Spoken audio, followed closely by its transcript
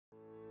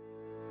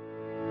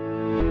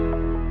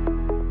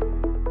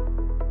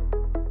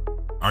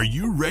Are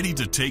you ready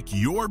to take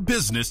your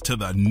business to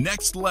the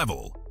next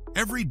level?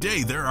 Every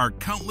day there are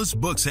countless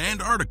books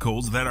and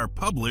articles that are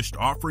published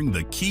offering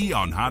the key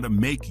on how to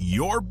make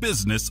your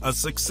business a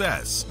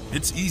success.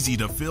 It's easy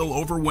to feel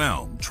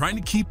overwhelmed trying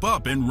to keep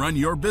up and run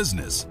your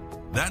business.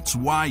 That's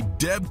why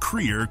Deb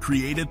Creer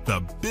created the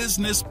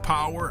Business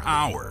Power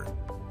Hour.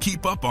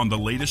 Keep up on the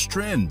latest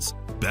trends,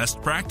 best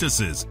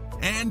practices,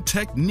 and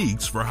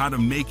techniques for how to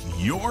make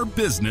your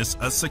business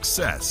a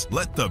success.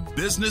 Let the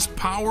Business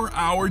Power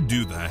Hour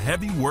do the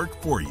heavy work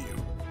for you.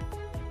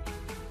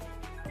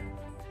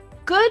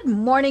 Good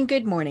morning,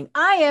 good morning.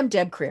 I am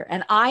Deb Creer,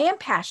 and I am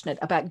passionate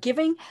about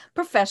giving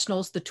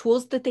professionals the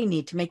tools that they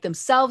need to make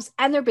themselves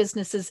and their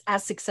businesses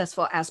as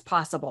successful as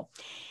possible.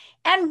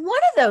 And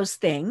one of those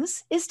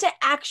things is to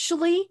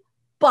actually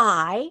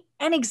buy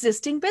an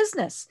existing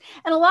business.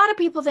 And a lot of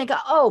people think,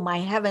 oh, my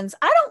heavens,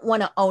 I don't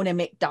want to own a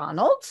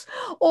McDonald's,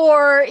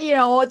 or,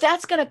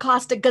 that's going to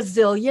cost $1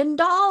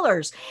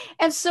 gazillion.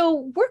 And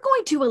so we're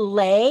going to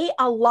allay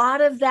a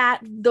lot of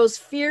those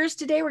fears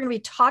today. We're going to be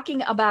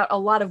talking about a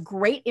lot of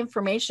great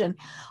information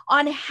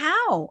on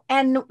how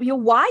and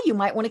why you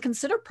might want to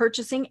consider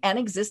purchasing an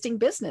existing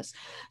business.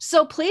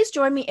 So please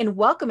join me in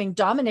welcoming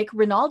Domenic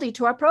Rinaldi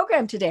to our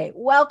program today.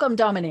 Welcome,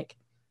 Domenic.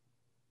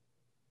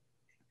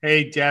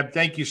 Hey, Deb,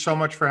 thank you so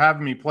much for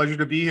having me. Pleasure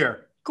to be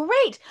here.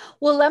 Great.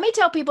 Well, let me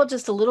tell people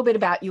just a little bit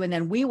about you, and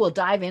then we will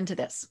dive into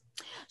this.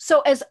 So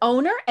as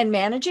owner and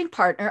managing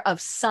partner of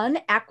Sun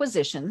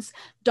Acquisitions,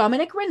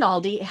 Domenic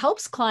Rinaldi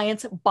helps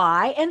clients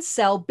buy and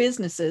sell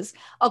businesses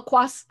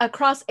across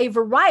a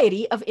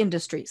variety of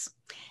industries.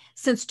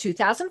 Since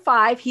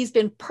 2005, he's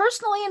been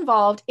personally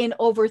involved in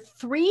over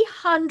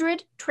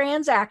 300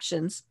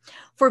 transactions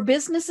for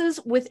businesses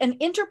with an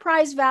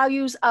enterprise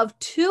values of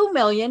 $2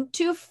 million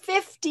to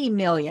 $50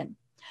 million.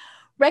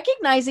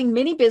 Recognizing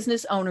many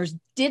business owners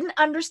didn't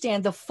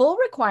understand the full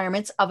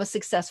requirements of a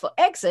successful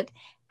exit,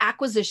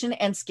 acquisition,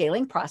 and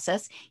scaling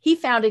process, he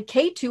founded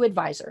K2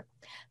 Advisor.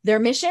 Their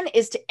mission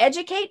is to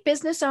educate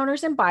business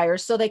owners and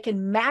buyers so they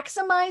can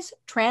maximize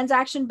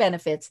transaction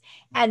benefits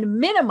and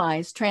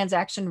minimize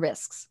transaction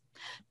risks.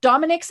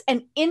 Domenic's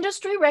an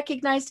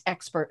industry-recognized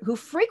expert who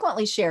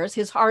frequently shares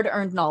his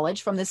hard-earned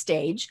knowledge from the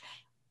stage,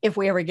 if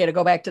we ever get to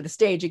go back to the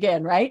stage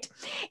again, right?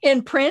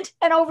 In print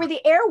and over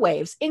the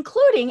airwaves,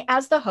 including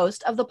as the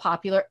host of the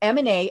popular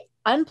M&A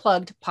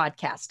Unplugged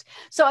podcast.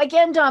 So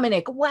again,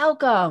 Domenic,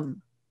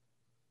 welcome.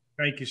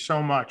 Thank you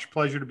so much.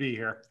 Pleasure to be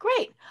here.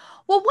 Great.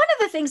 Well, one of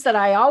the things that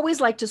I always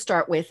like to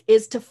start with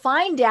is to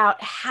find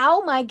out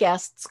how my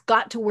guests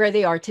got to where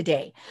they are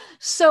today.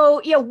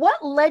 So,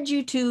 what led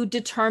you to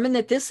determine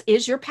that this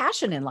is your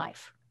passion in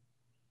life?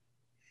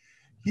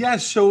 Yeah,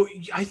 so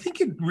I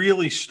think it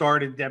really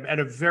started, Deb, at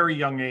a very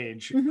young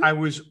age. Mm-hmm. I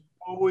was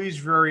always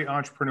very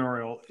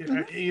entrepreneurial.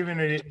 Mm-hmm. Even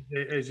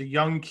as a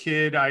young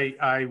kid,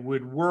 I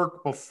would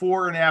work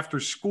before and after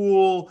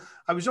school.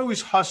 I was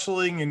always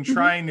hustling and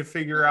trying to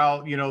figure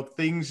out,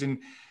 things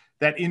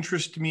that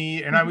interest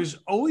me. And I was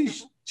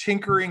always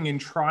tinkering and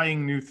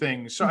trying new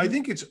things. So I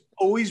think it's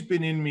always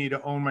been in me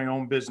to own my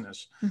own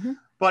business.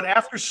 But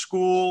after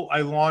school,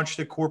 I launched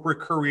a corporate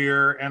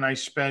career, and I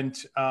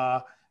spent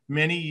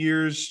many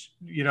years,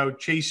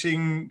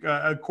 chasing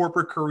a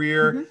corporate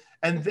career.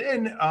 And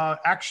then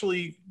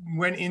actually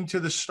went into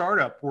the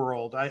startup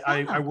world.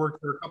 I worked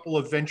for a couple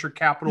of venture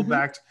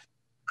capital-backed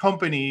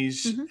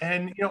companies.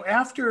 And,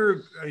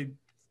 after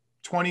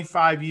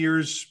 25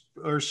 years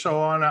or so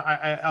on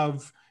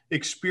of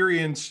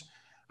experience,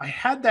 I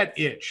had that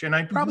itch, and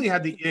I probably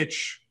had the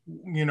itch,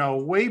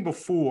 way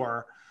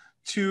before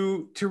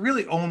to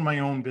really own my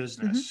own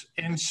business.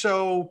 And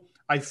so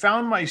I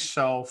found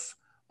myself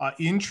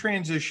in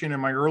transition in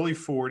my early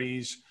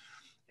 40s.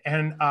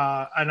 And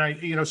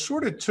I,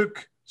 sort of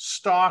took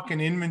stock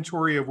and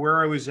inventory of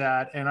where I was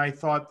at. And I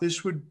thought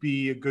this would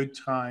be a good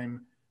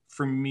time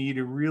for me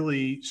to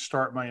really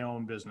start my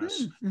own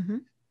business.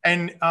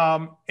 And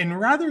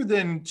rather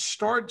than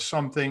start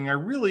something, I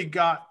really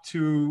got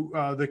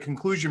to the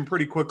conclusion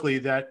pretty quickly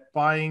that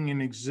buying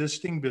an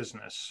existing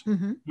business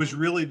was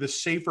really the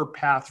safer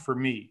path for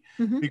me.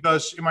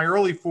 Because in my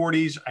early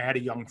 40s, I had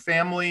a young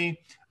family.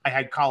 I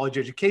had college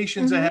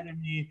educations ahead of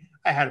me.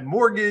 I had a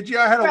mortgage.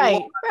 Yeah, I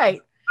had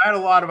I had a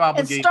lot of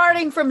obligations. And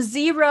starting from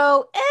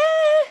zero,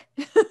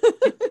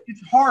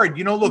 it's hard.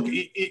 Look,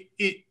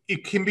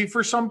 it can be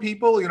for some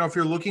people, if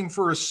you're looking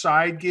for a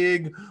side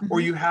gig or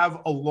you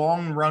have a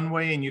long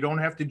runway and you don't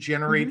have to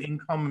generate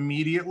income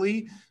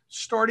immediately,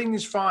 starting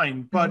is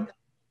fine. But,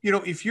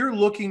 if you're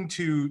looking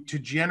to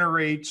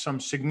generate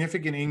some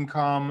significant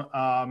income,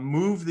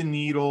 move the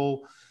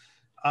needle,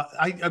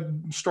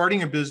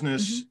 starting a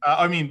business,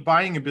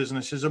 buying a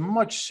business is a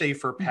much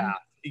safer path.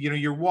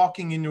 You're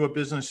walking into a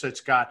business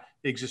that's got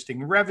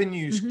existing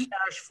revenues,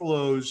 cash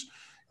flows,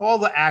 all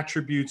the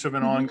attributes of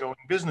an ongoing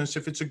business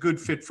if it's a good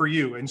fit for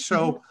you. And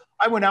so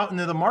I went out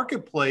into the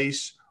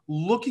marketplace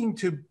looking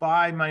to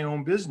buy my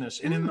own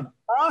business. And in the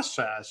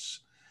process,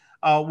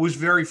 was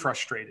very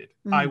frustrated.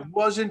 I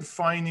wasn't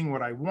finding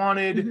what I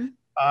wanted.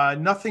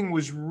 Nothing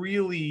was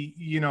really,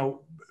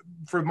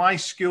 for my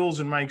skills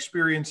and my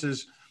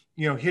experiences,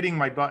 hitting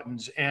my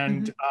buttons.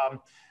 And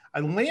I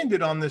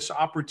landed on this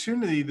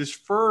opportunity. This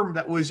firm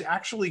that was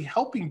actually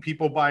helping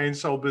people buy and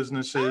sell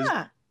businesses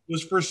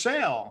was for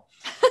sale.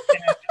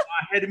 And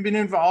I had been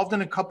involved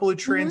in a couple of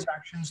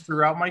transactions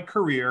throughout my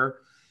career.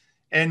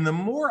 And the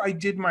more I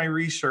did my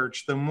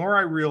research, the more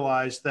I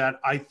realized that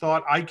I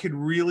thought I could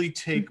really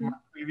take my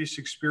previous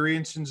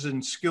experiences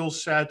and skill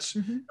sets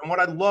and what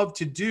I love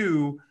to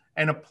do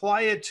and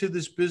apply it to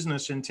this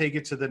business and take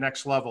it to the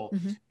next level.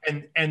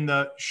 And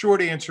the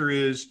short answer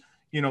is,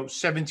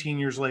 17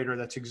 years later,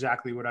 that's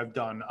exactly what I've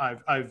done.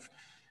 I've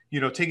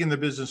taken the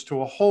business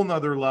to a whole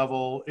nother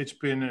level. It's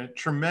been a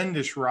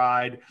tremendous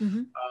ride.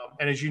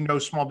 And as you know,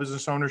 small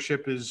business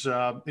ownership is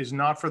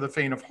not for the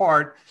faint of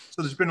heart.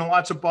 So there's been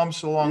lots of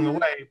bumps along the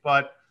way,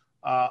 but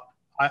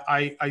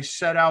I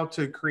set out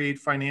to create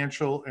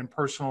financial and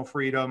personal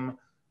freedom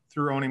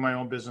through owning my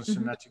own business.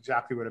 And that's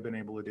exactly what I've been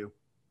able to do.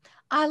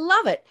 I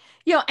love it.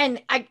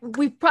 And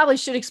we probably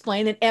should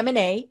explain that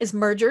M&A is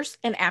mergers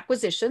and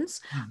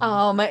acquisitions.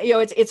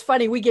 It's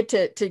funny, we get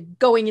to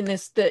going in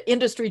the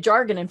industry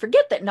jargon and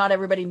forget that not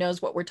everybody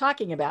knows what we're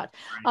talking about.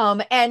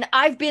 And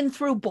I've been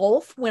through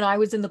both when I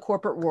was in the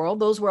corporate world.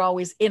 Those were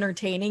always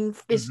entertaining,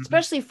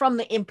 especially from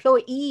the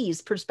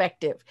employee's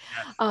perspective.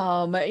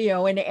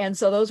 And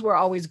so those were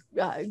always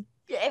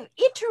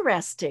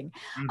interesting.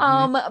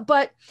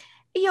 But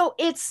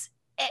it's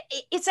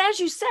as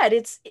you said,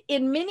 it's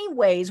in many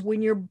ways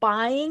when you're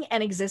buying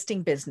an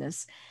existing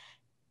business,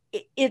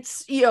 it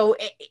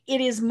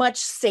is much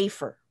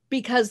safer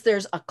because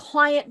there's a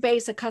client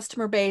base, a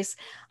customer base.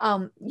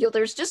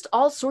 There's just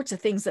all sorts of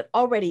things that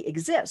already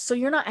exist. So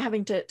you're not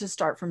having to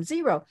start from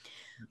zero.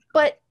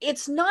 But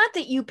it's not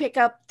that you pick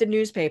up the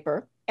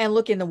newspaper and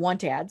look in the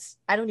want ads.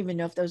 I don't even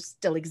know if those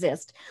still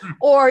exist.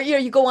 Or,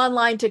 you go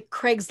online to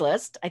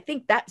Craigslist. I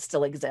think that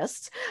still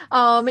exists.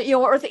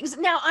 Or things.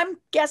 Now, I'm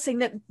guessing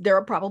that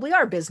there probably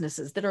are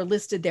businesses that are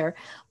listed there,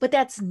 but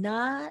that's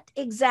not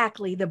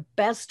exactly the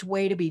best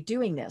way to be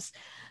doing this.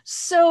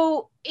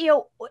 So,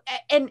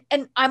 and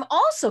I'm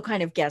also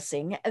kind of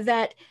guessing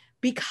that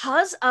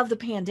because of the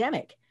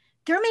pandemic,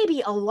 there may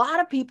be a lot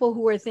of people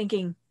who are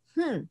thinking,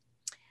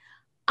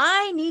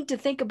 I need to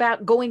think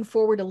about going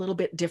forward a little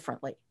bit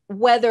differently.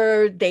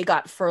 Whether they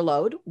got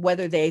furloughed,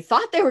 whether they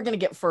thought they were going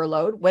to get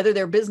furloughed, whether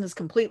their business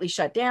completely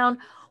shut down,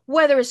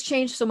 whether it's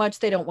changed so much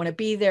they don't want to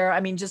be there. I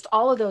mean, just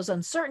all of those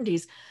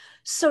uncertainties.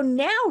 So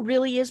now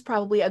really is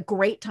probably a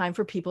great time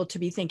for people to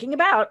be thinking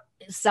about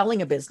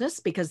selling a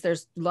business because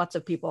there's lots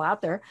of people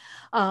out there,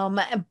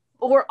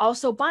 or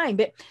also buying.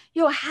 But,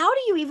 how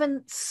do you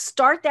even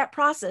start that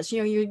process?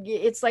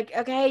 It's like,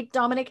 okay,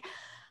 Domenic,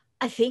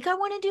 I think I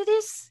want to do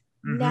this.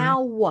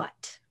 Now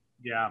what?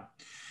 Yeah.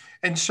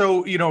 And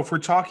so, if we're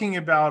talking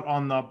about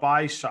on the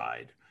buy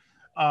side,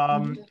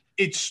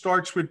 it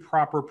starts with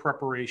proper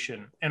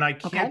preparation. And I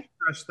can't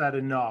stress that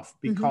enough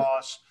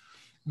because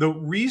the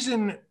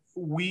reason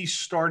we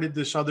started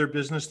this other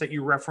business that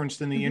you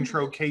referenced in the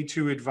intro,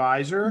 K2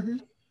 Advisor,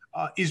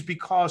 is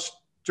because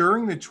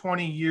during the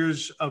 20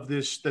 years of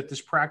this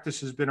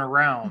practice has been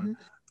around,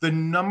 the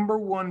number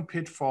one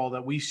pitfall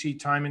that we see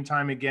time and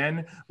time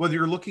again, whether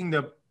you're looking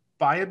to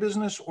buy a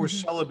business or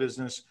sell a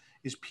business,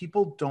 is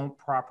people don't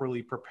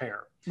properly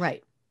prepare.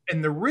 Right.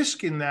 And the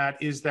risk in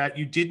that is that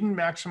you didn't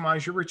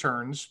maximize your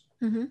returns,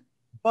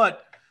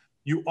 but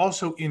you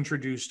also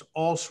introduced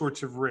all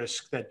sorts of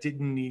risk that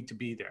didn't need to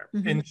be there.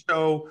 And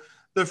so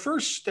the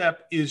first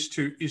step is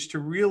to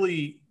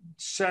really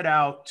set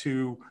out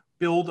to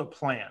build a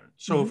plan.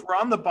 So if we're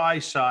on the buy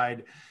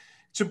side,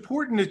 it's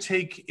important to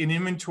take an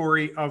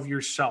inventory of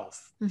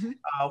yourself,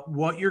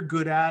 what you're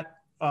good at,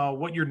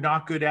 what you're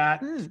not good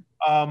at.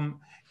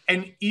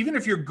 And even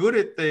if you're good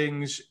at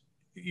things,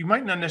 you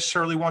might not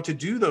necessarily want to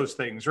do those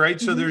things, right?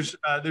 So there's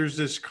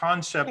this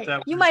concept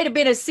that you might have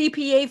been a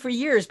CPA for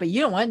years, but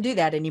you don't want to do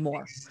that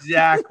anymore.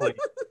 Exactly.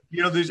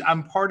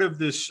 I'm part of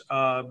this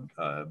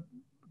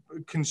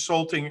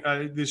consulting,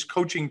 this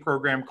coaching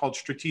program called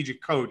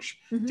Strategic Coach,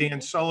 Dan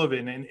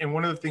Sullivan. And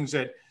one of the things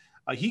that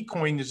he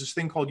coined is this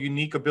thing called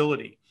unique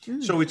ability.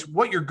 So it's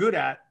what you're good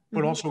at,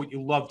 but also what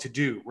you love to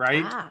do,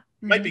 right?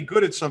 You might be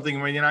good at something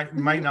when you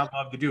might not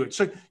love to do it.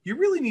 So you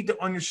really need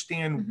to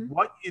understand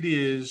what it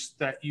is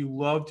that you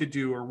love to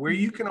do or where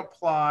you can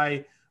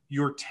apply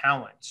your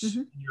talents,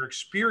 your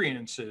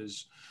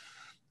experiences,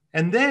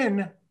 and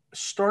then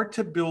start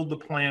to build the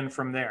plan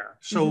from there.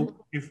 So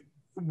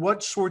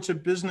what sorts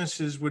of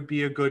businesses would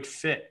be a good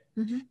fit?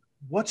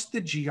 What's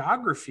the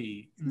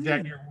geography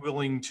that you're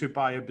willing to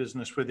buy a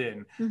business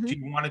within? Do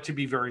you want it to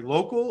be very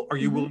local? Are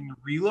you willing to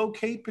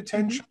relocate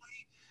potentially?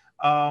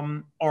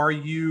 Are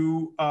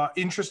you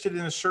interested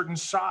in a certain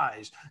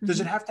size? Does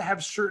it have to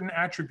have certain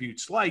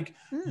attributes? Like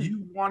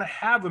you want to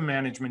have a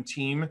management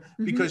team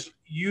because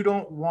you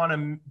don't want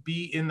to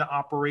be in the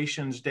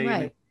operations day in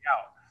and day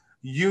out.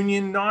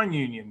 Union,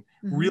 non-union,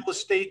 real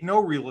estate, no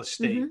real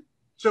estate.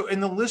 So,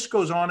 and the list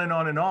goes on and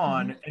on and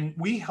on. And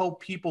we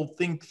help people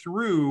think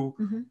through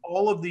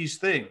all of these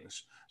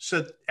things.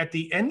 So at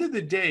the end of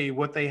the day,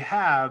 what they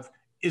have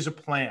is a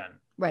plan.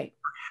 Right.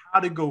 how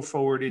to go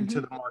forward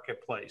into the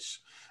marketplace.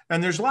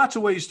 And there's lots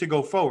of ways to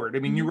go forward. I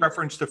mean, you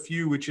referenced a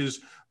few, which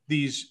is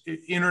these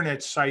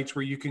internet sites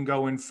where you can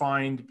go and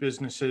find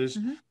businesses,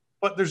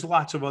 but there's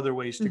lots of other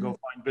ways to go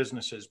find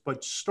businesses.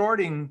 But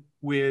starting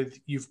with,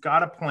 you've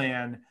got a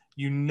plan,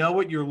 you know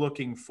what you're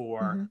looking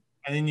for,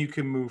 and then you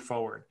can move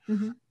forward.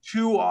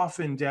 Too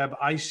often, Deb,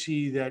 I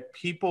see that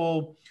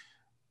people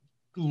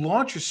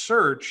launch a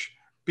search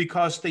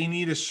because they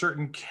need a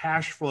certain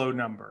cash flow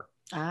number.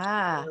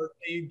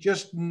 They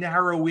just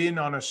narrow in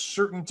on a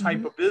certain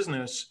type of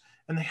business,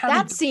 and they haven't.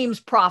 That seems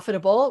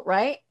profitable,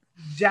 right?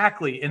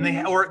 Exactly.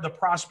 And or the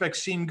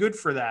prospects seem good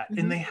for that.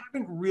 And they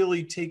haven't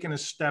really taken a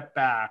step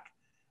back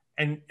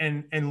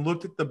and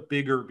looked at the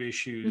bigger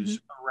issues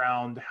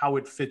around how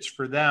it fits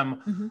for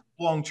them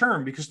long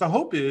term, because the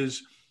hope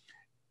is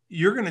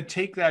you're going to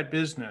take that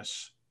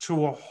business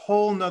to a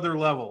whole nother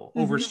level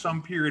over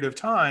some period of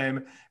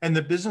time, and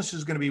the business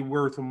is going to be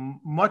worth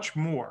much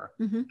more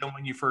than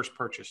when you first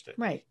purchased it.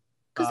 Right.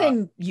 Because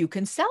then you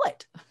can sell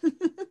it.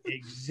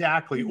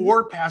 Exactly.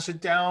 Or pass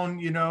it down,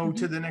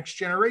 to the next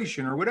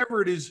generation or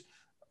whatever it is,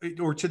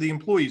 or to the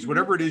employees,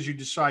 whatever it is you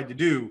decide to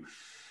do.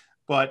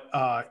 But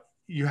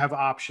you have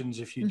options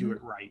if you do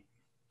it right.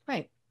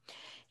 Right.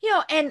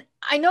 And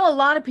I know a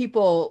lot of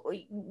people,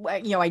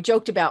 I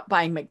joked about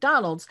buying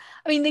McDonald's.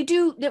 I mean,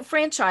 the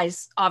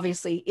franchise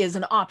obviously is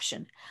an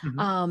option.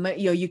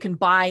 You can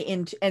buy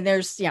into, and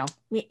there's,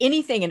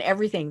 anything and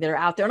everything that are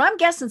out there. And I'm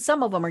guessing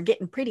some of them are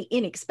getting pretty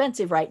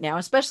inexpensive right now,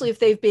 especially if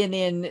they've been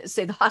in,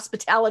 say, the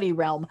hospitality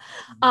realm.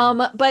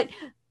 But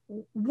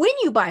when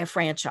you buy a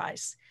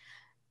franchise,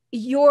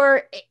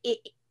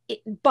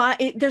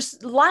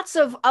 there's lots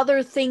of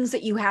other things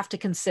that you have to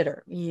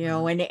consider,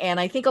 and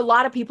I think a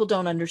lot of people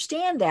don't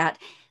understand that.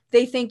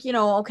 They think,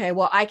 okay,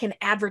 well, I can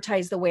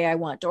advertise the way I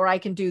want, or I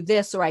can do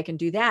this, or I can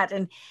do that.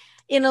 And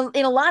in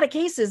a lot of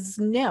cases,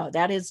 no,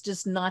 that is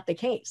just not the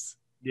case.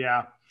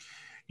 Yeah.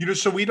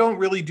 So we don't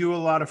really do a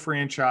lot of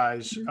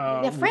franchise.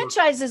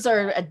 Franchises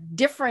are a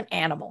different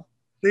animal.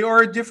 They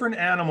are a different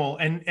animal,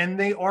 and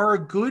they are a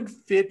good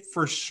fit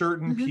for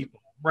certain people.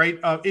 Right.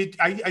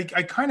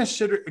 I kind of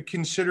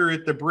consider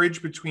it the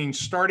bridge between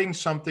starting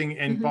something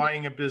and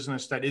buying a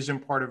business that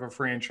isn't part of a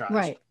franchise.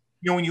 Right.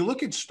 When you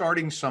look at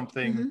starting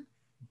something,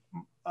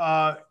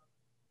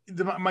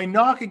 my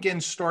knock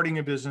against starting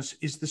a business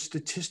is the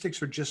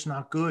statistics are just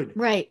not good.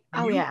 Right.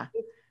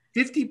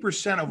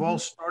 50% of all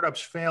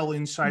startups fail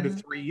inside of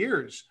 3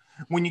 years.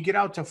 When you get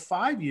out to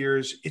 5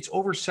 years, it's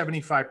over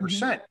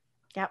 75%.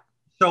 Yep.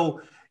 So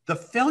the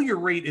failure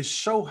rate is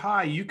so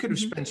high. You could have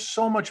spent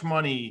so much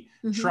money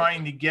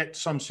trying to get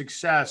some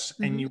success,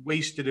 and you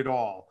wasted it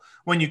all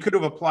when you could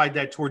have applied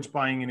that towards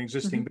buying an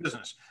existing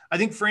business. I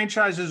think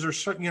franchises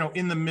are,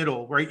 in the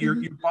middle, right? You're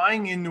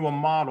buying into a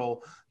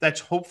model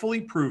that's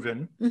hopefully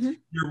proven.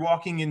 You're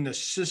walking into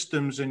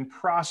systems and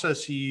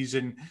processes.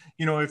 And,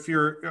 if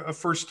you're a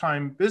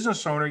first-time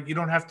business owner, you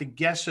don't have to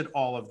guess at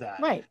all of that.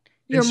 Right.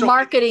 Your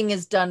marketing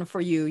is done for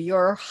you.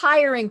 Your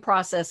hiring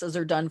processes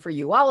are done for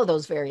you. All of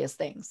those various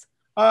things.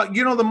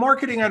 The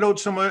marketing, I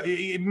don't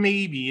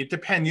maybe it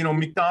depends,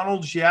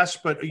 McDonald's, yes,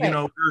 but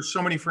there's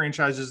so many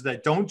franchises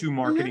that don't do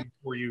marketing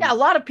for you. Yeah. A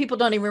lot of people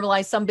don't even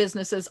realize some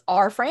businesses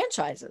are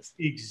franchises.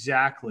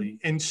 Exactly.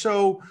 And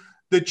so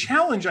the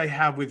challenge I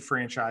have with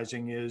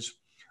franchising is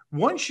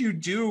once you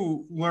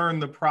do learn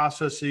the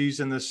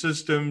processes and the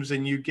systems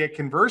and you get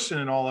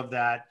conversant in all of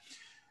that,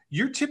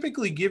 you're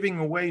typically giving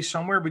away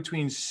somewhere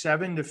between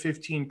 7 to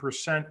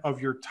 15% of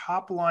your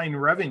top line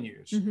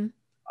revenues.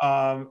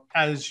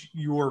 As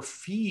your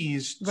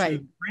fees to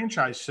the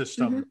franchise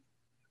system.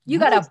 You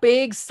got a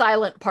big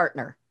silent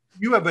partner.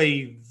 You have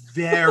a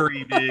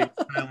very big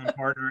silent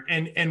partner.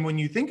 And when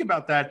you think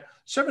about that,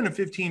 7 to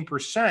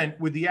 15%,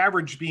 with the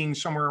average being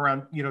somewhere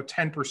around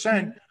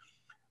 10%,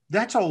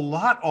 that's a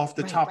lot off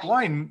the top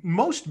line.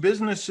 Most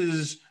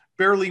businesses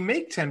barely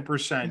make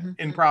 10%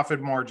 in profit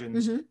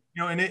margins.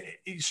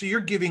 So you're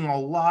giving a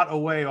lot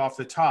away off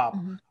the top.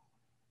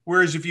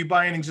 Whereas if you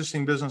buy an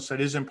existing business that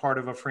isn't part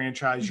of a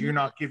franchise, you're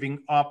not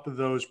giving up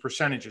those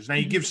percentages. Now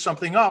you give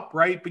something up,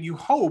 right? But you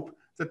hope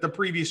that the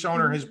previous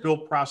owner has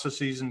built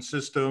processes and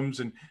systems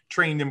and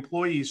trained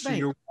employees. So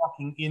you're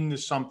walking into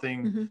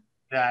something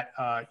that,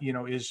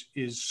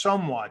 is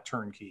somewhat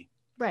turnkey.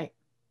 Right.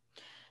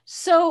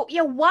 So,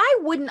 why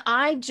wouldn't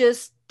I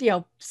just,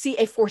 see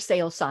a for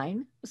sale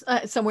sign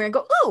somewhere and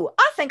go, oh,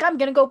 I think I'm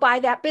going to go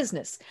buy that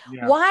business.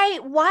 Yeah.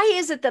 Why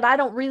is it that I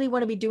don't really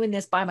want to be doing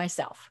this by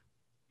myself?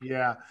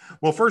 Yeah.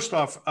 Well, first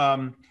off,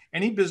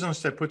 any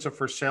business that puts a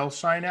for sale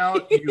sign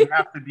out, you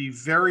have to be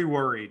very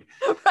worried.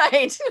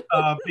 Right.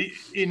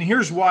 And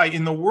here's why.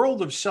 In the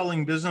world of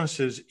selling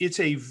businesses,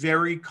 it's a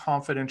very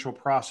confidential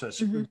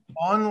process.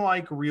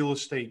 Unlike real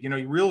estate,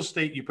 real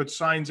estate, you put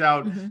signs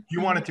out,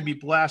 you want it to be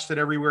blasted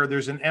everywhere.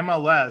 There's an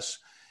MLS.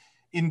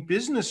 In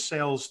business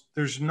sales,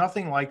 there's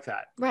nothing like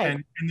that. Right.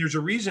 And there's a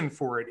reason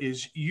for it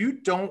is you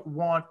don't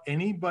want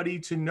anybody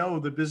to know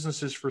the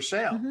business is for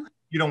sale.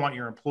 You don't want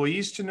your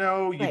employees to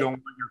know. You don't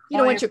want your clients. You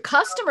don't want your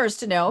customers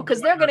to know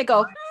because they're going to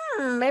go,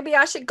 maybe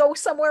I should go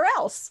somewhere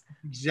else.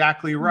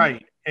 Exactly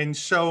right. And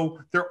so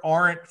there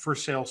aren't for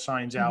sale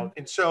signs out.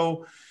 And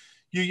so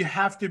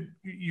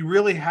you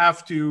really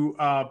have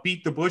to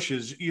beat the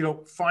bushes.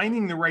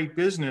 Finding the right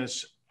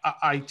business,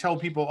 I tell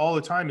people all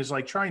the time, is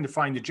like trying to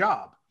find a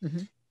job.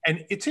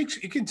 And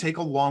it can take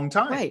a long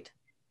time. Right.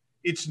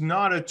 It's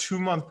not a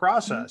 2-month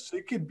process.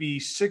 It could be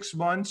 6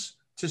 months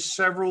to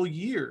several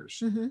years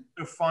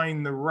to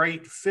find the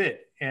right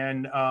fit.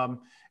 And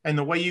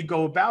the way you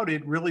go about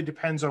it really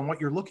depends on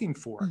what you're looking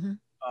for,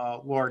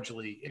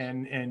 largely.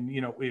 And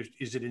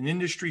is it an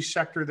industry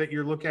sector that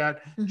you look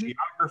at,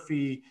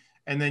 geography,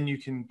 and then you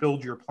can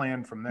build your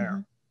plan from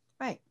there.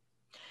 Right.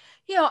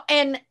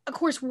 And of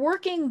course,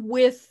 working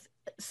with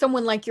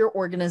someone like your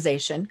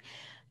organization,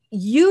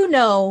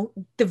 the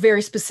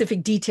very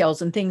specific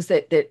details and things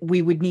that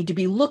we would need to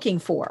be looking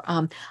for.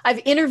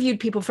 I've interviewed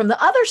people from the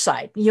other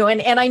side,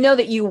 and I know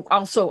that you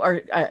also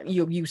are,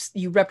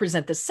 you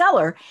represent the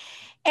seller.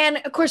 And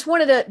of course,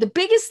 one of the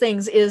biggest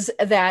things is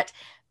that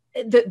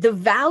the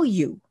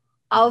value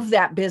of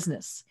that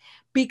business,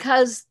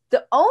 because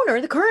the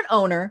current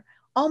owner,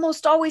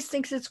 almost always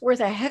thinks it's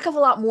worth a heck of a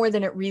lot more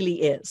than it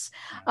really is,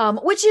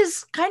 which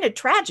is kind of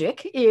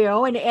tragic,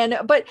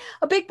 but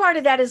a big part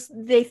of that is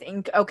they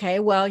think, okay,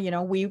 well,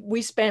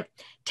 we spent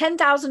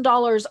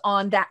 $10,000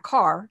 on that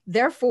car,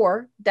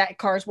 therefore that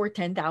car's worth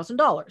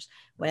 $10,000.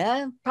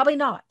 Well, probably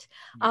not.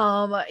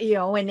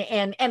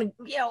 And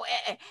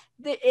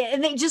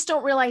they just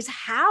don't realize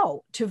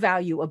how to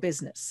value a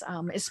business,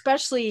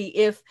 especially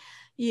if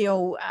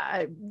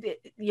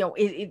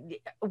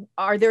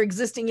are there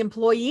existing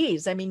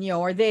employees? I mean,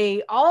 are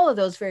they, all of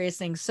those various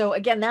things. So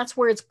again, that's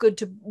where it's good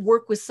to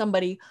work with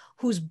somebody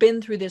who's been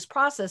through this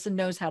process and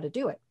knows how to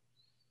do it.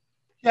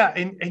 Yeah.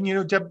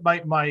 And Deb,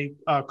 my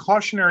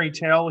cautionary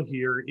tale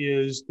here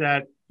is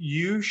that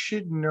you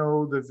should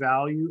know the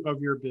value of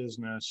your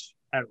business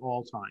at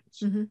all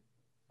times.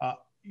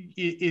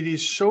 It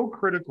is so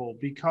critical,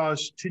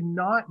 because to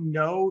not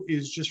know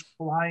is just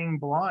flying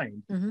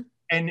blind.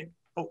 And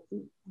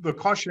the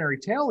cautionary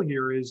tale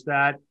here is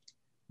that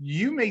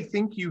you may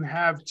think you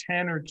have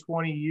 10 or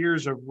 20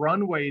 years of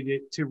runway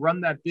to run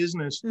that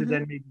business, to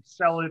then maybe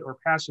sell it or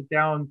pass it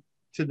down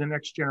to the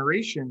next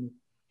generation.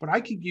 But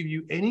I could give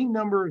you any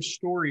number of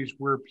stories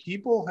where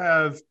people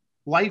have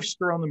life's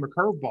thrown them a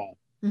curveball,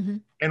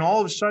 and all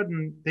of a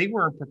sudden they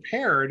weren't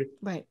prepared.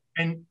 Right.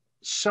 And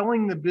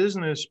selling the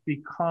business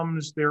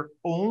becomes their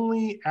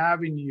only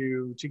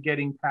avenue to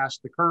getting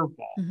past the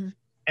curveball.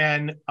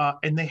 And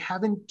they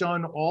haven't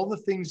done all the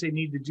things they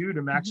need to do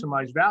to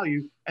maximize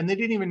value, and they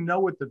didn't even know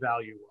what the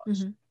value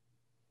was.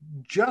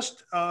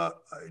 Just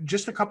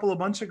a couple of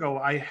months ago,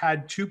 I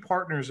had 2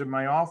 partners in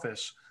my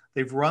office.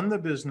 They've run the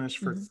business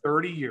for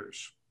 30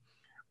 years.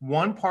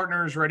 One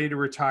partner is ready to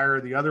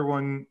retire. The other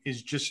one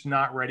is just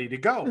not ready to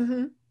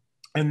go.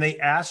 And they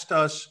asked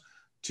us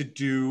to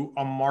do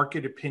a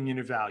market opinion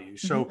of value.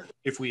 So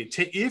if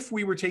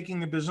we were taking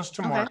the business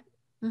to market,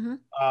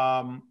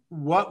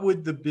 what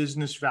would the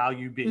business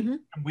value be? And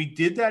we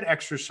did that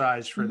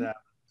exercise for them,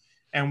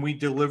 and we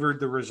delivered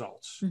the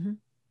results.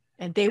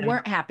 And they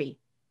weren't happy.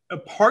 A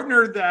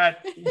partner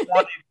that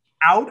wanted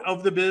out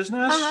of the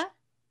business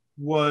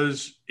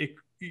was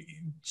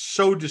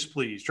so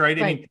displeased, right?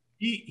 I mean,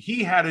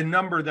 he had a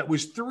number that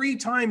was 3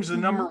 times the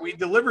number we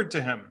delivered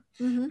to him.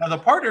 Now, the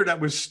partner that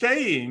was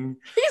staying,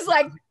 he's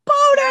like,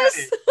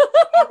 bonus.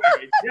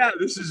 Yeah,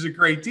 this is a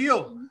great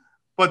deal.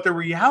 But the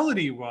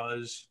reality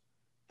was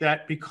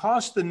that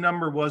because the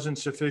number wasn't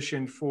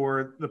sufficient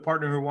for the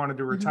partner who wanted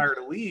to retire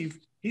to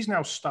leave, he's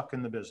now stuck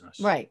in the business.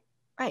 Right.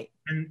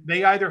 And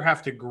they either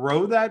have to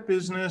grow that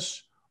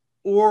business,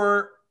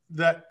 or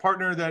that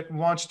partner that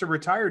wants to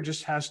retire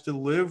just has to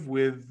live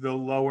with the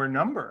lower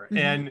number.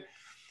 And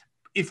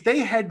if they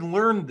had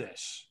learned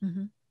this,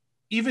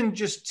 even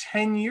just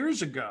 10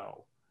 years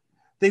ago,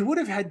 they would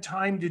have had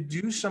time to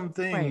do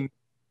something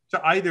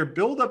to either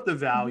build up the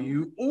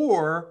value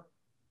or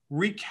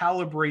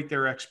recalibrate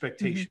their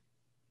expectations.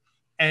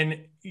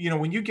 And,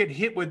 when you get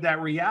hit with that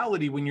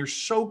reality, when you're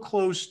so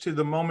close to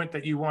the moment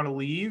that you want to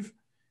leave,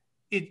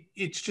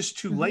 it's just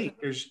too late.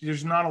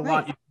 There's not a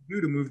lot you can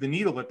do to move the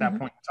needle at that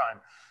point in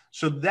time.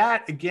 So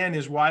that, again,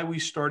 is why we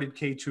started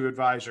K2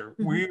 Advisor.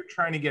 We're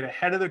trying to get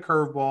ahead of the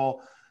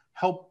curveball,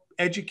 help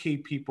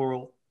educate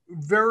people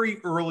very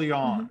early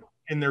on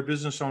in their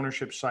business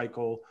ownership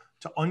cycle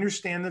to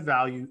understand the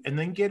value, and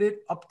then get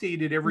it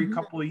updated every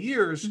couple of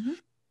years.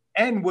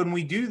 And when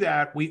we do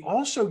that, we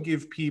also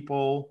give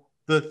people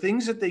the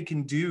things that they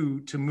can do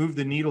to move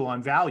the needle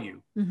on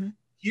value.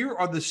 Here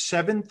are the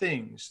 7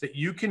 things that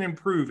you can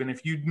improve. And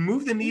if you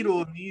move the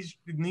needle in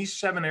these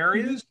 7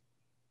 areas,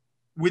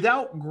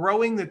 without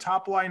growing the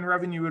top line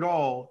revenue at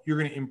all, you're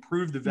going to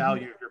improve the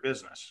value of your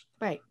business.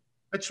 Right.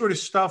 That sort of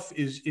stuff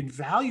is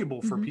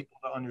invaluable for people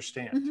to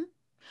understand.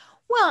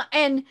 Well,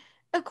 and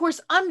of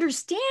course,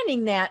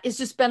 understanding that is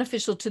just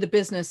beneficial to the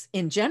business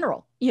in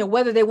general,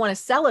 whether they want to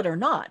sell it or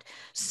not.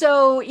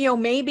 So,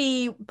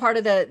 maybe part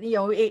of the,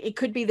 it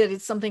could be that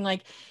it's something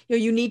like,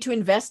 you need to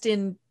invest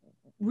in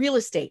real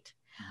estate.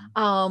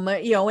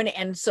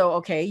 And so,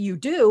 okay, you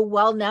do,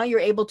 well, now you're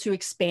able to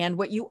expand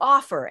what you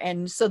offer.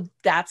 And so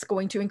that's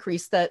going to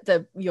increase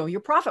your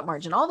profit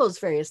margin, all those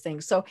various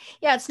things. So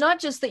yeah, it's not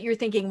just that you're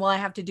thinking, well, I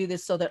have to do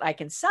this so that I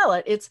can sell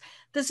it.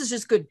 This is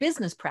just good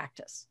business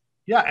practice.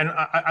 Yeah. And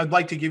I'd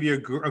like to give you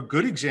a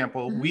good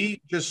example.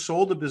 We just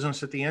sold a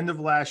business at the end of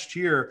last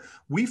year.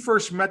 We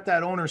first met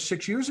that owner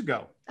 6 years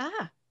ago.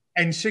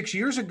 And 6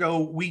 years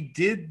ago, we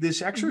did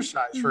this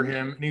exercise for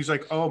him. And he's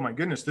like, oh my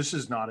goodness, this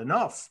is not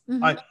enough.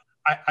 I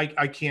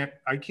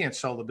can't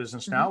sell the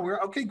business now. We're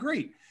okay,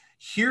 great.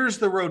 Here's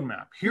the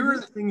roadmap. Here are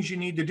the things you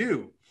need to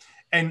do.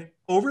 And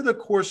over the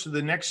course of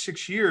the next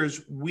 6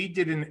 years, we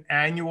did an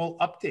annual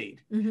update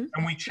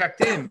and we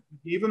checked in,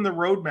 gave him the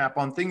roadmap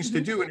on things to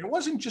do. And it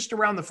wasn't just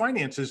around the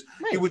finances.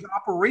 Right. It was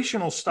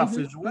operational stuff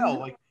as well.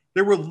 Like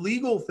there were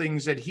legal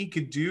things that he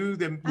could do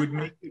that would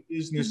make the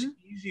business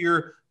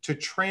easier to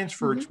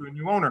transfer to a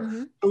new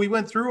owner. So we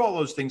went through all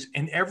those things,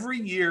 and every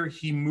year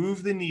he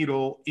moved the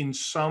needle in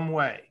some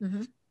way.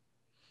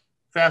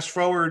 Fast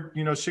forward,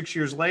 6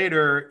 years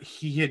later,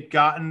 he had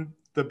gotten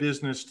the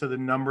business to the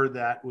number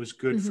that was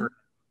good for him.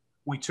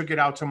 We took it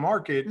out to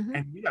market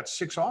and we got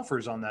 6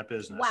 offers on that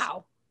business.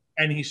 Wow.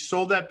 And he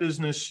sold that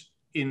business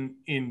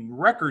in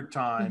record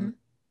time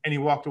and he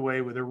walked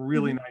away with a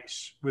really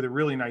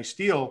nice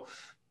deal.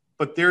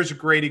 But there's a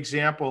great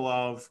example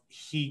of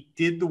he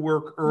did the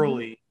work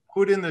early,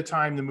 put in the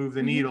time to move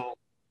the needle,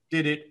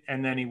 did it,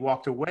 and then he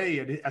walked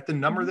away at the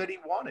number that he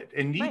wanted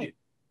and needed.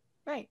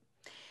 Right.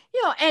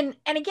 And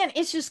again,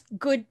 it's just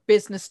good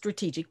business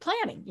strategic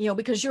planning,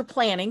 because you're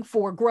planning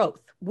for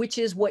growth, which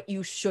is what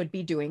you should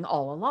be doing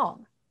all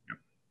along. Yep.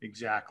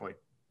 Exactly.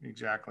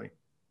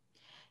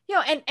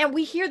 And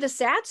we hear the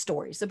sad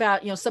stories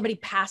about, somebody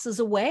passes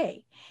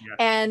away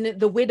and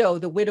the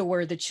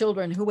widower, the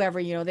children,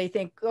 whoever, they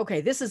think,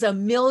 okay, this is $1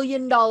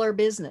 million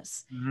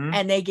business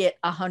and they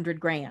get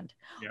 $100,000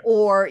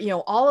 or,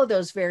 all of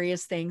those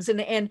various things.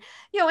 And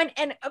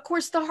of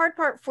course, the hard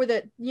part for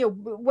the,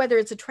 whether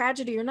it's a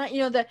tragedy or not,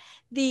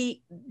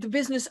 the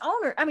business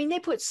owner, I mean, they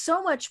put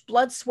so much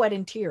blood, sweat,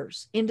 and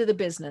tears into the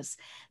business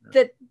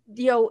that,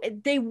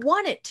 they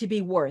want it to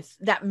be worth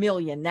that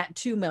million, that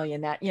 2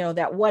 million, that,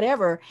 that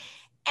whatever.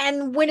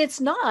 And when it's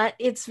not,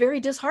 it's very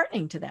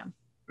disheartening to them.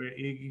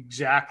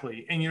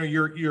 Exactly. And,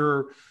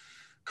 your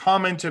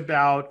comment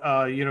about,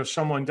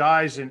 someone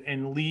dies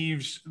and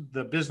leaves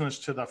the business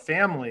to the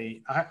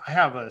family. I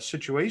have a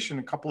situation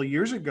a couple of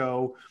years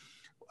ago.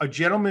 A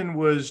gentleman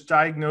was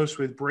diagnosed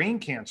with brain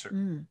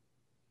cancer.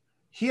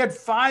 He had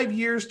 5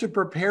 years to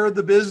prepare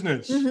the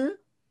business.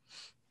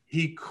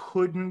 He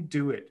couldn't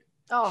do it.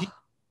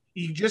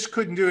 He just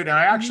couldn't do it. And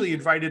I actually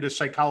invited a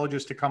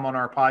psychologist to come on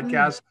our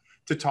podcast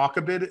to talk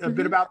a bit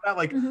about that.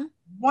 Like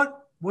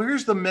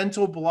where's the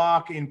mental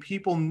block in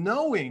people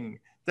knowing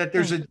that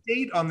there's a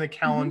date on the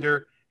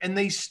calendar and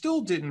they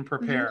still didn't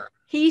prepare?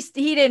 He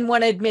didn't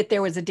want to admit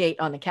there was a date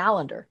on the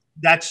calendar.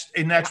 That's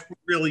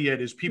really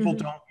it, is people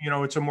don't,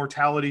 it's a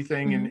mortality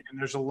thing and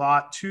there's a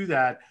lot to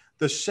that.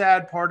 The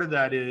sad part of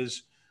that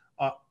is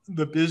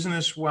the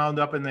business wound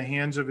up in the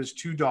hands of his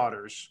 2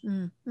 daughters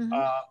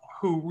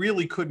who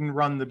really couldn't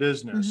run the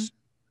business.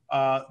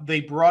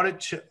 They brought it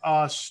to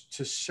us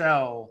to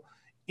sell.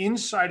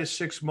 Inside of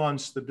 6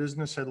 months, the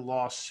business had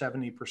lost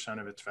 70%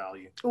 of its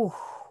value. Ooh.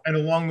 And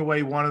along the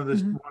way, one of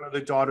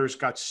the daughters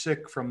got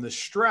sick from the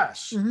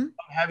stress of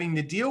having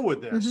to deal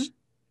with this.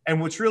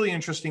 And what's really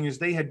interesting is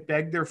they had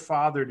begged their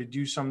father to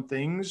do some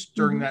things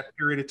during that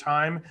period of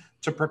time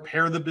to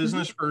prepare the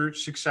business for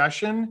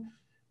succession,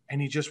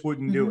 and he just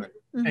wouldn't do it.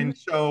 And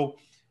so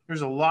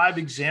there's a live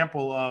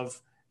example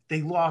of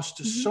they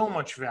lost so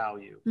much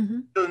value.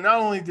 So not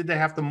only did they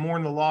have to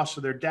mourn the loss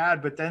of their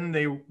dad, but then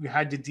they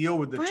had to deal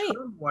with the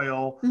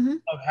turmoil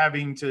of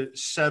having to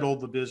settle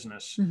the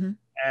business,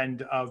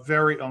 and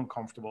very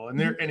uncomfortable. And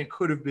and it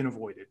could have been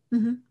avoided.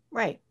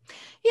 Right.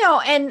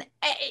 And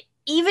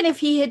even if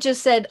he had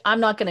just said, I'm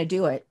not going to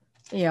do it,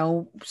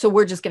 so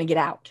we're just going to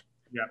get out.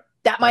 Yeah.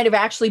 That might have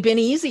actually been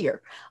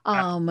easier.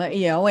 I mean,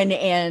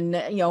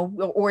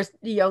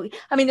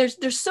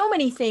 there's so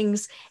many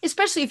things,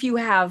 especially if you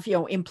have,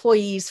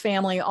 employees,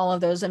 family, all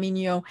of those. I mean,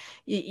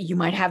 you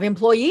might have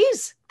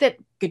employees that,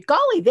 good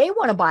golly, they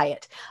want to buy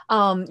it.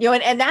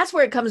 And that's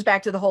where it comes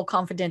back to the whole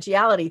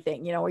confidentiality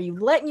thing. Are you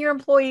letting your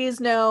employees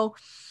know,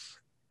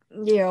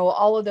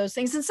 all of those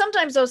things? And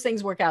sometimes those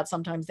things work out,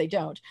 sometimes they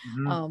don't.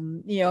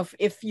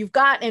 If you've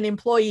got an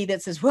employee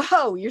that says,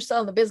 whoa, you're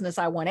selling the business,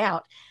 I want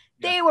out.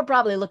 They were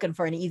probably looking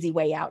for an easy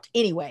way out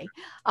anyway.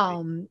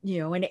 But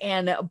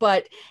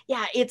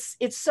yeah,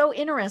 it's so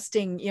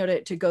interesting,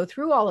 to go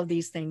through all of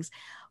these things,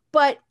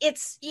 but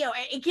it's,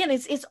 again,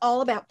 it's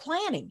all about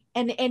planning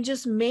and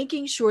just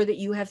making sure that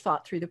you have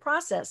thought through the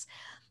process.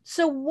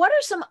 So what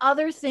are some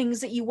other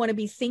things that you want to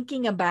be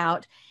thinking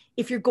about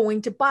if you're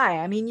going to buy?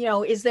 I mean,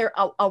 is there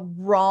a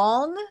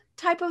wrong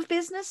type of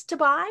business to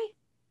buy?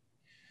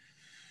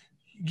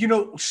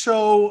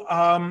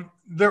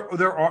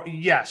 There are,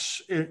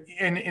 yes.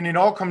 And it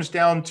all comes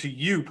down to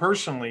you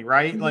personally,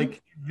 right?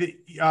 Like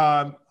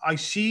I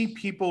see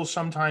people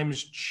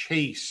sometimes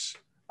chase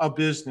a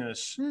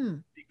business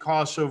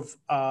because of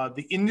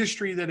the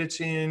industry that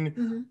it's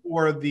in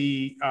or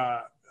the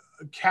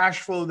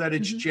cash flow that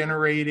it's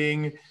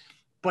generating,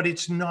 but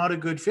it's not a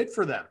good fit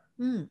for them.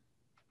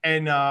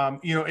 And,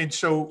 and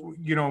so,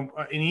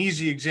 an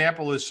easy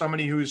example is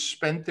somebody who's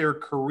spent their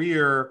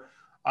career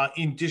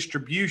in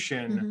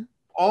distribution,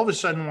 all of a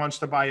sudden wants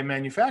to buy a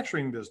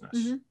manufacturing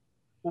business.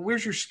 Well,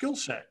 where's your skill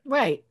set?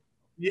 Right.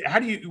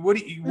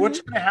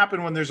 What's going to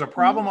happen when there's a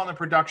problem on the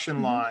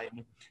production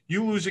line?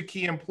 You lose a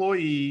key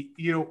employee.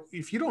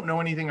 If you don't know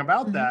anything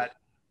about that,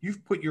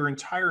 you've put your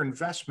entire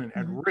investment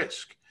at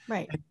risk.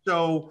 Right. And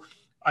so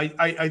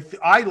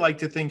I like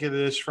to think of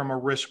this from a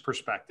risk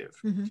perspective.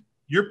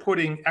 You're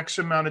putting X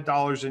amount of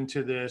dollars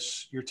into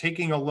this. You're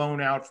taking a loan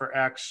out for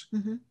X.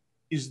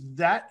 Is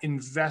that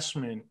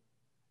investment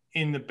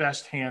in the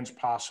best hands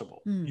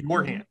possible?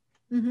 Your hand.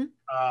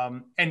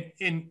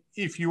 And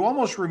if you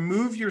almost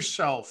remove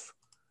yourself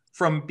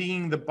from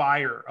being the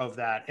buyer of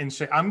that and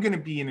say, I'm going to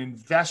be an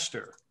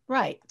investor.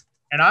 Right.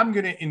 And I'm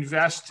going to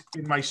invest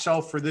in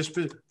myself for this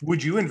business.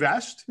 Would you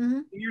invest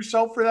in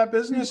yourself for that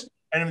business?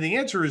 And if the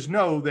answer is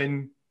no,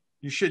 then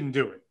you shouldn't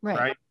do it.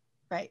 Right.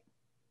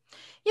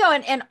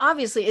 And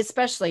obviously,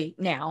 especially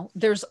now,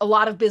 there's a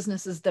lot of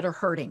businesses that are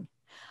hurting.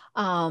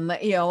 And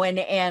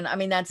I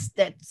mean,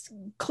 that's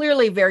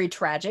clearly very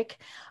tragic.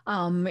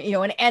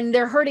 And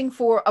they're hurting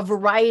for a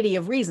variety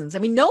of reasons. I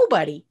mean,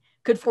 nobody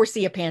could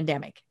foresee a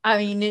pandemic. I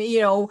mean,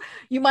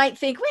 you might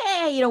think,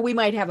 we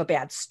might have a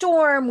bad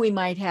storm. We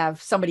might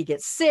have somebody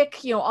get sick,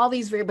 all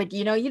these but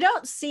you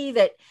don't see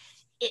that,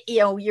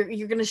 you're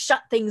going to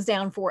shut things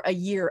down for a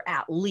year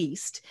at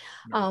least.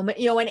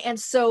 And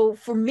so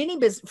for many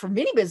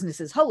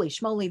businesses, holy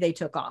schmoly, they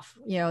took off.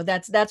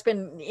 That's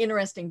been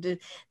interesting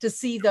to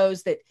see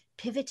those that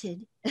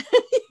pivoted,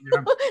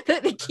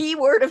 the key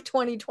word of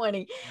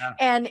 2020,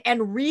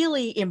 and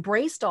really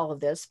embraced all of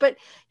this. But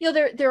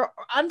there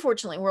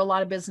unfortunately were a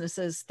lot of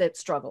businesses that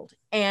struggled.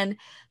 And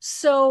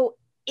so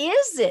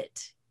is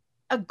it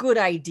a good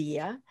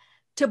idea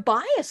to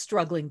buy a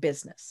struggling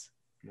business?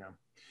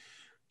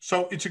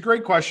 So it's a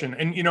great question.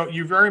 And,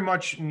 you very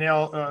much hit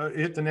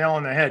the nail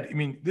on the head. I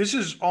mean, this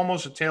is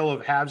almost a tale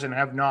of haves and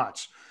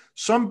have-nots.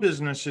 Some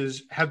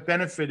businesses have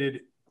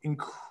benefited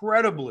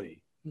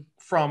incredibly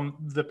from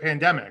the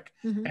pandemic,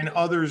 and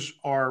others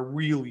are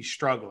really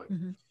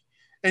struggling.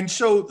 And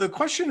so the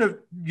question of,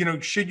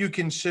 should you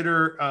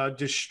consider a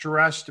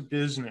distressed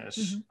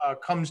business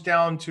comes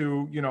down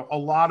to, a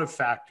lot of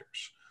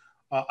factors.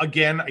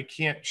 Again, I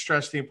can't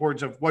stress the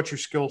importance of what's your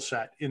skill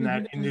set in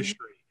that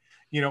industry.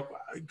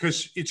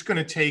 Because it's going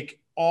to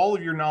take all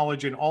of your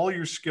knowledge and all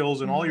your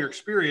skills and all your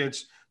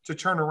experience to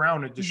turn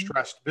around a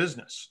distressed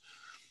business.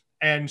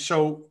 And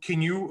so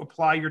can you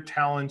apply your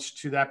talents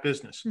to that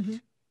business?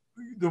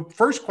 The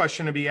first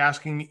question to be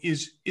asking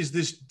is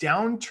this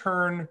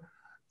downturn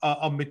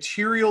a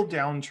material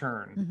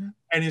downturn?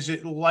 And is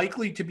it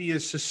likely to be a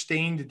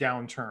sustained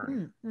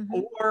downturn?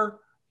 Or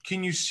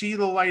can you see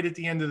the light at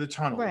the end of the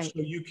tunnel? So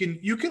you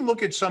can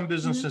look at some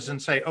businesses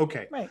and say,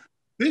 okay,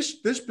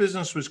 this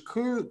business was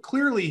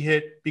clearly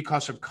hit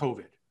because of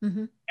COVID,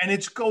 and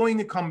it's going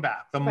to come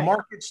back. The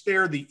market's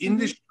there. The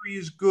industry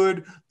is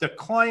good. The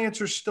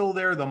clients are still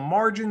there. The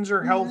margins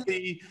are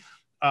healthy.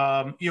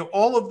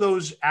 All of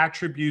those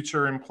attributes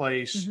are in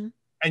place,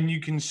 and you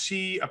can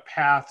see a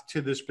path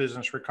to this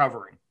business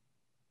recovering.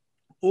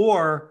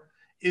 Or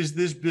is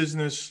this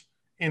business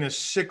in a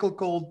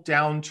cyclical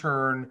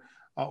downturn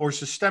or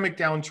systemic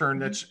downturn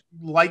that's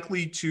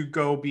likely to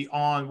go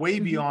way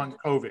beyond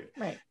COVID?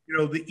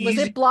 Was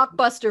it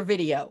Blockbuster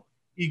Video?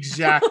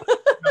 Exactly.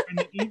 And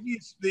the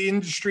easiest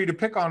industry to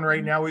pick on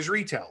right now is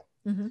retail.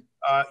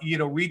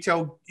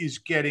 Retail is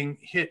getting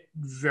hit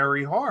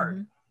very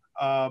hard.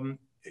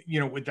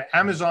 With the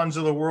Amazons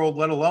of the world,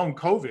 let alone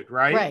COVID,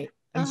 right?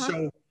 And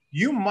so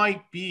you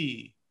might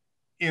be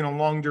in a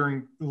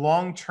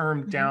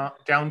long-term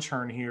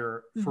downturn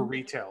here for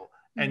retail,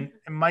 and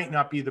it might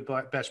not be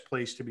the best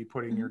place to be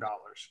putting your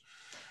dollars.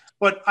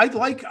 But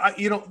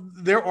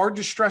there are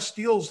distressed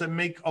deals that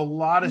make a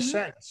lot of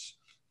sense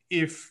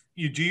if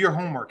you do your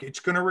homework. It's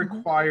going to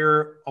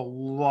require a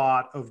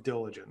lot of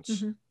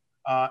diligence.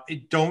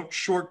 Don't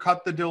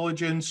shortcut the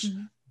diligence.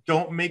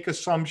 Don't make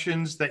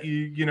assumptions that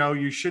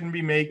you shouldn't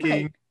be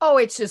making. Oh,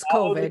 it's just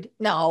COVID.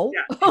 No.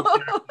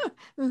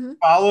 Exactly.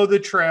 Follow the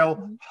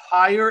trail.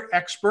 Hire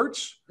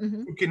experts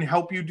who can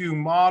help you do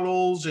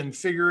models and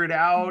figure it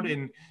out,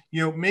 and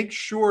make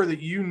sure that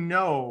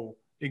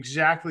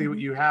exactly what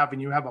you have,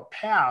 and you have a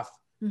path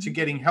to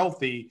getting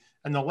healthy.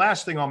 And the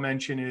last thing I'll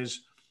mention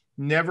is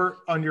never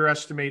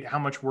underestimate how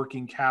much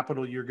working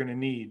capital you're going to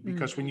need,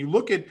 because when you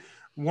look at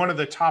one of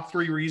the top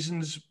 3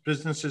 reasons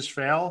businesses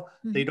fail,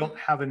 they don't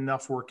have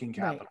enough working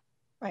capital.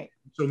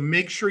 So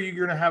make sure you're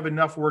going to have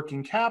enough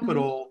working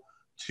capital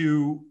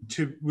to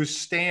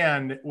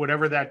withstand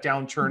whatever that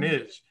downturn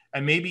is,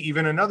 and maybe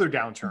even another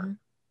downturn.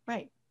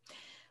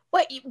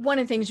 Well, one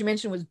of the things you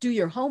mentioned was do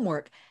your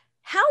homework.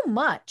 How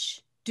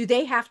much do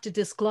they have to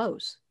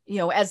disclose?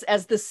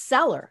 As the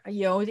seller,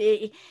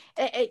 like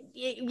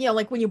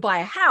when you buy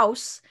a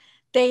house,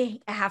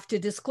 they have to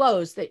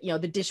disclose that,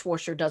 the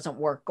dishwasher doesn't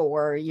work,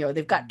 or,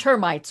 they've got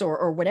termites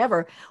or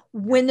whatever.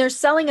 When they're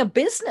selling a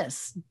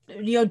business,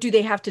 do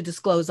they have to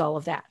disclose all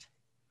of that?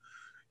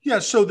 Yeah.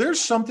 So there's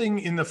something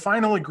in the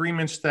final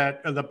agreements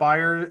that the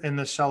buyer and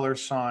the seller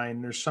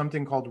sign. There's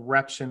something called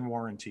reps and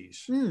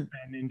warranties and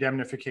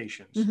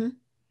indemnifications. Mm-hmm.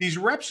 These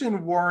reps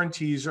and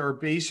warranties are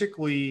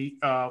basically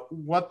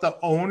what the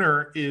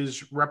owner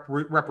is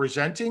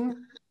representing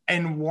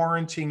and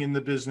warranting in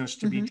the business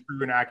to be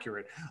true and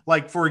accurate.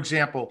 Like, for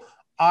example,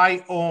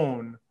 I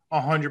own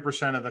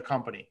 100% of the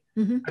company.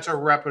 That's a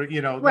rep,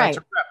 that's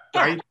a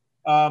rep,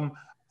 right?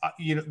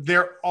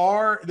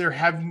 There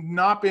have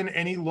not been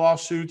any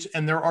lawsuits,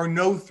 and there are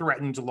no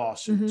threatened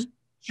lawsuits.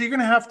 So you're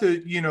going to have to,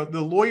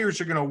 the lawyers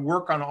are going to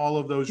work on all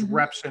of those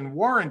reps and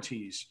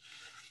warranties.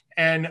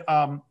 And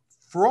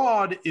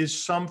fraud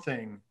is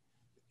something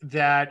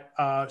that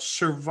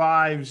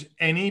survives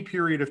any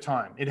period of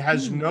time. It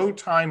has no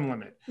time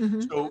limit.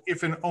 So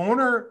if an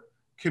owner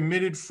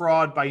committed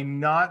fraud by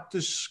not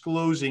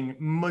disclosing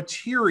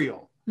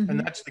material, and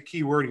that's the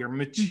key word here,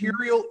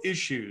 material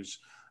issues,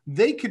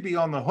 they could be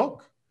on the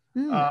hook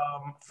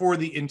for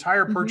the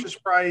entire purchase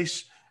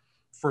price,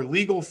 for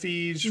legal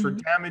fees, for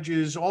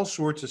damages, all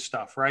sorts of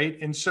stuff, right?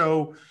 And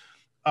so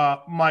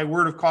my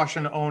word of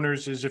caution to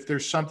owners is, if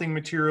there's something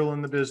material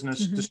in the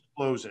business,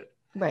 disclose it.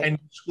 Right. And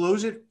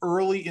disclose it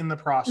early in the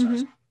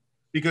process,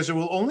 because it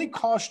will only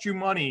cost you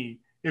money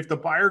if the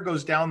buyer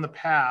goes down the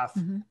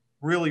path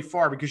really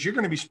far, because you're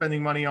going to be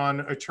spending money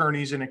on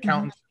attorneys and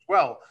accountants as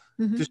well.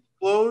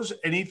 Disclose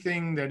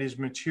anything that is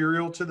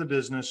material to the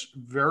business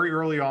very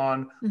early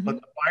on. Let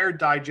the buyer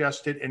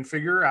digest it and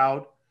figure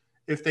out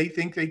if they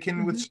think they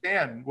can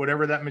withstand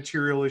whatever that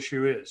material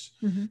issue is.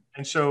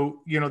 And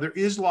so, there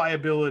is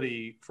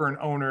liability for an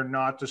owner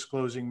not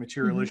disclosing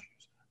material issues.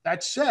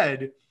 That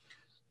said,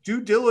 due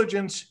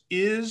diligence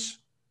is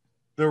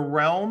the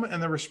realm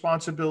and the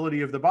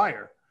responsibility of the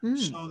buyer.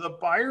 So the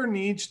buyer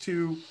needs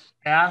to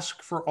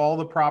ask for all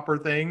the proper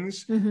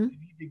things, to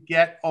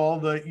get all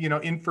the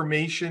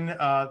information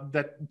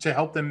that to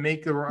help them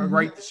make the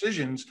right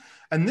decisions.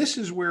 And this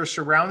is where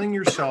surrounding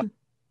yourself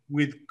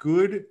with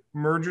good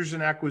mergers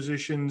and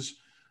acquisitions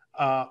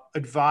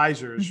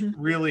advisors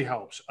really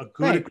helps. A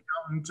good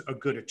accountant, a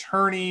good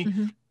attorney,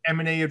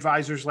 M&A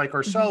advisors like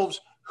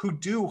ourselves who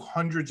do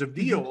hundreds of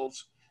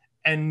deals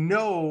and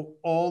know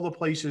all the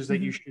places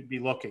that you should be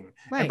looking.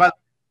 Right. And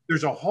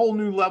there's a whole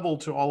new level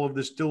to all of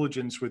this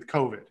diligence with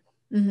COVID,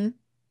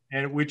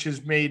 and which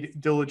has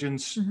made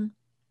diligence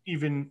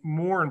even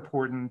more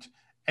important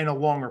and a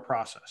longer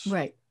process.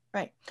 Right.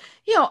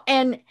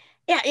 And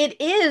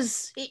it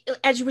is,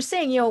 as you were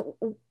saying,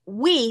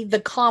 we,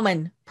 the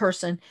common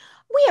person,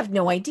 we have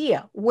no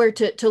idea where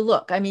to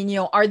look. I mean,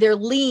 are there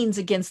liens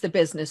against the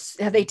business?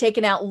 Have they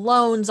taken out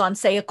loans on,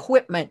 say,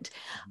 equipment?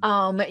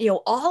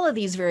 All of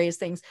these various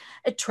things.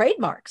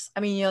 Trademarks. I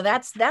mean,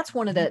 that's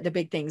one of the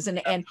big things.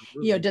 And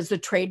does the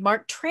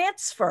trademark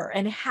transfer?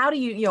 And how do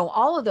you,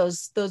 all of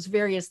those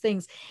various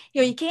things?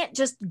 You can't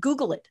just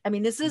Google it. I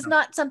mean, this is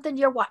not something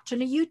you're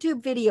watching a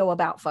YouTube video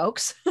about,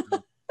 folks.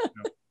 No.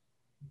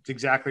 It's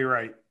exactly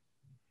right.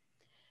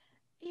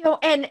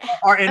 And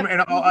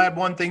I'll add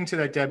one thing to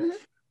that, Deb.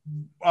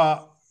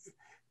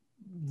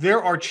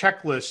 There are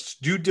checklists,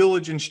 due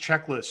diligence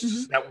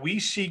checklists that we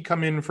see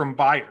come in from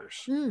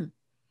buyers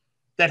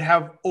that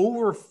have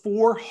over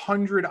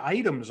 400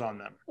 items on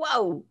them.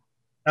 Whoa.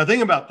 Now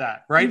think about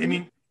that, right? I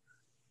mean,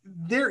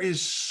 there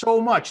is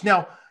so much.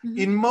 Now,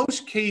 in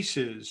most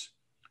cases,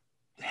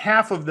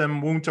 half of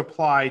them won't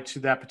apply to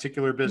that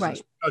particular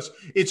business because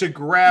it's a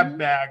grab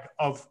bag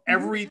of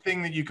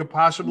everything that you could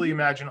possibly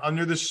imagine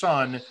under the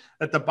sun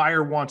that the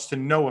buyer wants to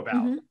know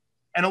about.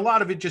 And a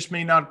lot of it just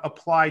may not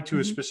apply to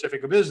a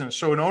specific business.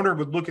 So an owner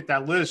would look at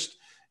that list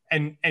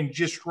and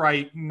just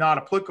write not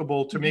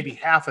applicable to maybe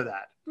half of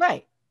that.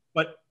 Right.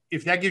 But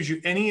if that gives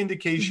you any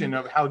indication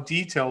of how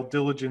detailed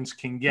diligence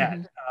can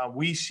get,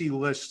 we see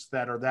lists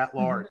that are that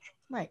large.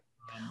 Right.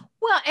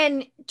 Well,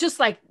 and just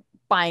like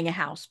buying a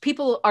house,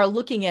 people are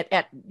looking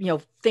at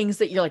things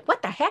that you're like,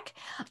 what the heck?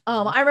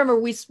 I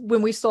remember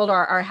when we sold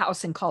our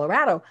house in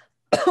Colorado,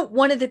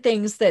 one of the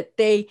things that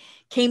they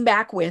came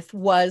back with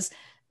was,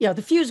 the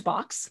fuse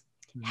box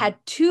had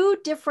two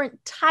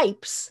different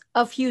types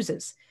of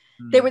fuses.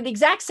 They were the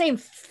exact same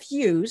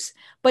fuse,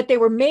 but they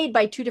were made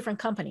by two different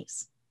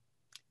companies.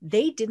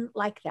 They didn't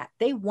like that.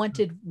 They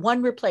wanted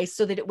one replaced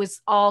so that it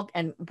was all,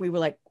 and we were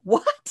like,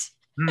 what?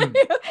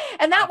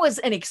 And that was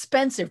an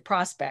expensive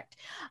prospect,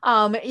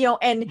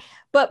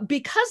 but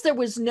because there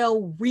was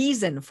no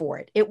reason for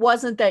it, it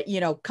wasn't that,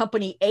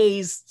 company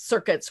A's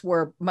circuits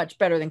were much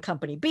better than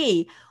company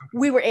B.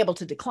 We were able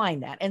to decline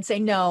that and say,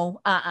 no,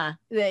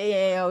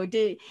 it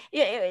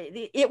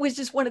was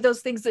just one of those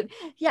things that,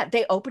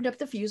 they opened up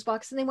the fuse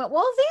box and they went,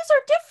 well, these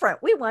are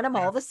different. We want them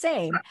all the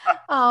same.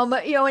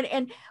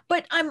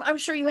 But I'm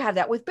sure you have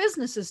that with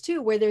businesses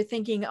too, where they're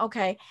thinking,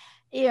 okay,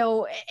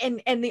 and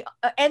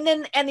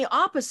the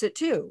opposite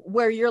too,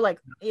 where you're like,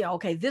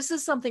 okay, this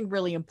is something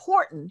really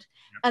important.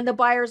 And the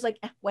buyer's like,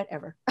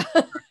 whatever.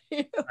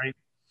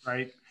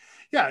 Right.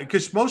 Yeah,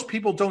 because most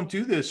people don't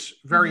do this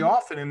very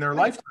often in their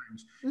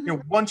lifetimes.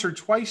 Once or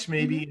twice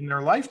maybe in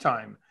their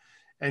lifetime.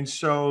 And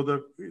so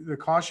the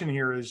caution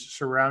here is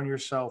surround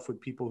yourself with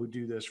people who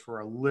do this for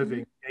a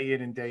living, day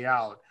in and day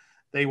out.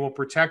 They will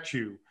protect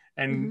you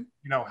and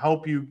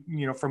help you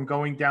from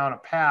going down a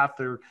path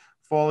or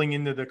falling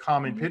into the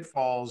common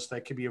pitfalls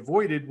that can be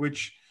avoided,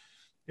 which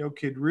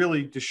could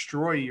really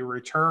destroy your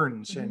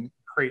returns and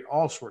create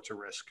all sorts of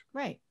risk.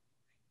 Right.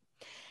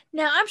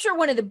 Now, I'm sure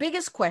one of the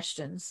biggest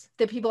questions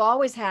that people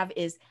always have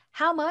is,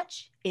 how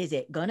much is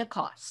it going to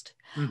cost?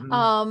 Do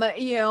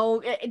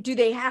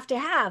they have to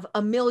have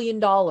 $1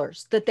 million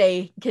that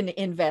they can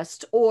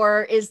invest?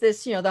 Or is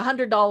this, the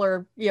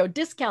 $100,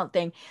 discount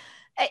thing?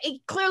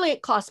 Clearly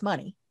it costs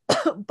money,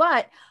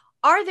 but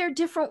are there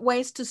different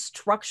ways to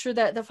structure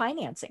the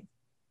financing?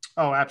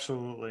 Oh,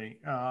 absolutely.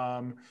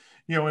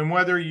 And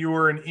whether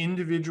you're an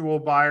individual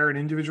buyer, an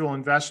individual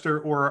investor,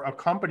 or a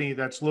company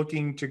that's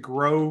looking to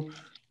grow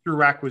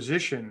through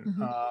acquisition,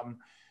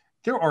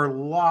 there are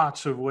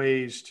lots of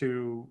ways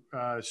to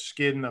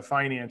skin the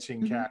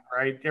financing cat,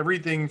 right?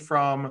 Everything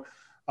from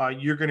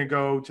you're going to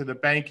go to the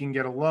bank and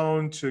get a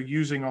loan, to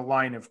using a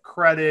line of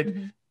credit,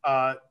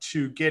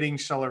 to getting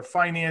seller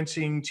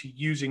financing, to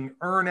using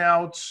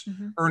earnouts.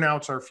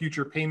 Earnouts are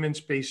future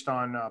payments based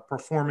on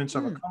performance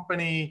of a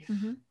company.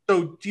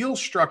 So deal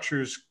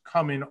structures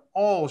come in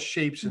all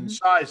shapes and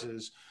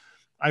sizes.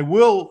 I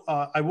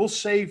will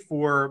say,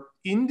 for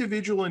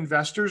individual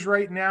investors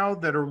right now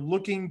that are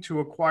looking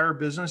to acquire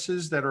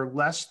businesses that are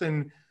less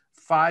than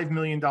 $5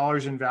 million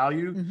in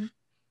value,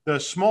 the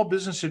Small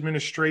Business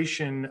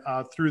Administration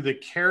through the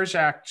CARES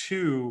Act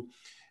 2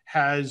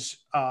 has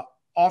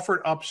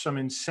offered up some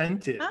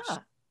incentives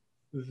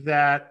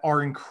that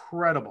are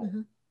incredible.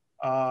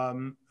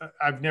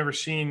 I've never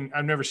seen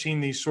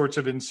these sorts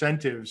of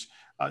incentives,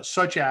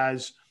 such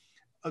as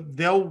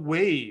they'll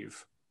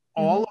waive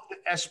all of the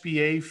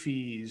SBA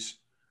fees,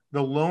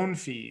 the loan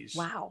fees,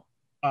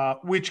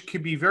 which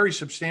could be very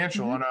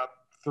substantial. On a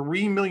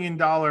 $3 million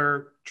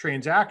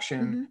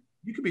transaction,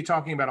 you could be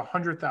talking about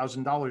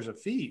 $100,000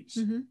 of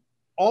fees.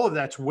 All of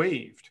that's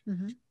waived.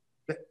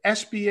 The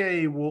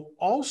SBA will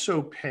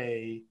also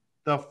pay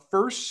the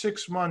first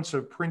 6 months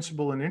of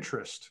principal and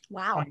interest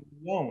on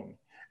your loan.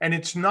 And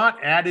it's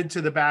not added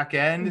to the back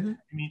end.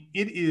 I mean,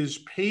 it is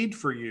paid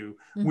for you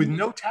with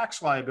no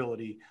tax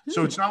liability.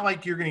 So it's not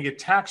like you're going to get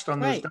taxed on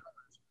those dollars.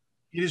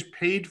 It is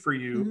paid for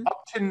you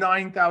up to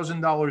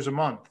 $9,000 a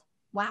month.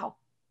 Wow.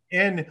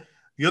 And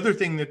the other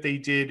thing that they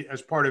did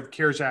as part of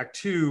CARES Act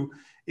 2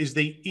 is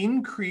they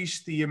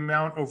increased the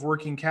amount of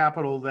working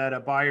capital that a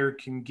buyer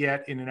can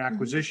get in an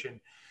acquisition.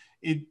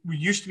 It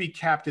used to be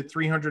capped at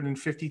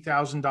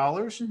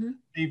 $350,000.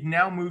 They've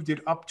now moved it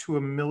up to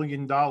 $1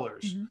 million.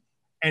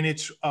 And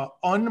it's an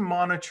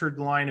unmonitored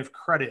line of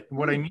credit. And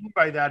what I mean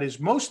by that is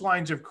most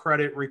lines of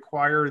credit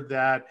require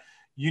that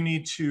you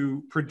need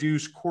to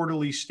produce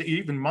quarterly,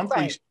 even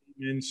monthly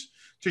statements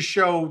to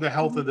show the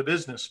health of the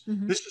business.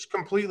 This is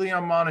completely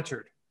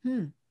unmonitored.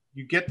 You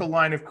get the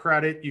line of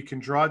credit, you can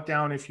draw it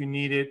down if you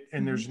need it,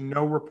 and there's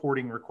no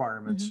reporting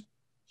requirements.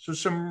 So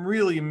some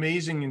really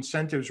amazing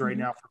incentives right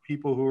now for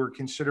people who are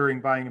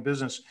considering buying a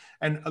business.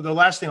 And the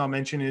last thing I'll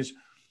mention is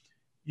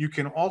you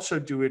can also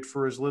do it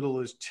for as little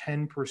as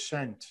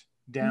 10%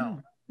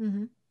 down.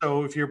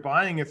 So if you're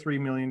buying a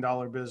 $3 million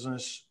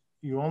business,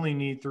 you only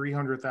need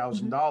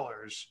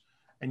 $300,000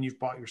 and you've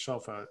bought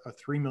yourself a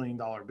 $3 million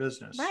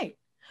business. Right.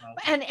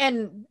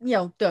 And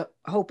the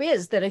hope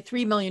is that a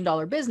 $3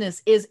 million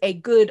business is a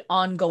good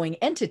ongoing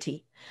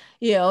entity,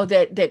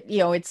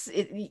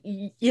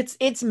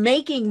 it's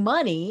making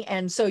money.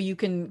 And so you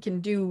can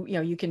do,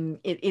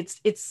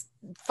 it's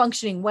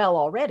functioning well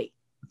already.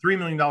 A $3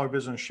 million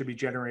business should be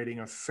generating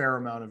a fair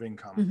amount of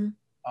income.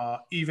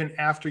 Even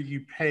after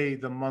you pay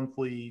the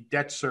monthly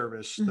debt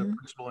service, the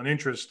principal and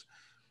interest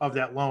of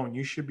that loan,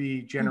 you should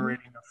be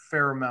generating a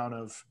fair amount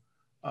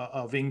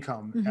of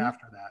income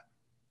after that.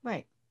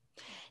 Right.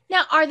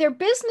 Now, are there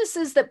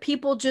businesses that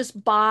people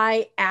just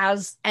buy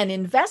as an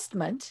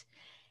investment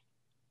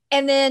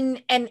and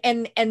then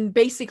and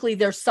basically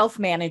they're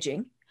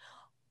self-managing,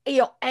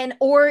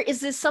 or is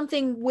this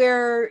something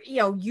where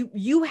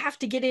you have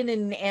to get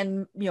in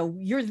and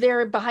you're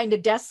there behind a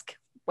desk,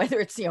 whether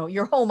it's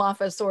your home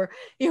office or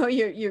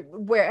you're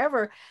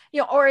wherever,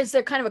 or is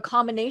there kind of a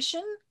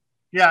combination?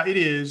 Yeah, it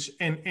is.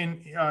 And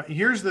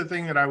here's the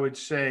thing that I would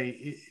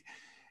say.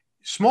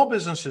 Small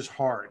business is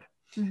hard.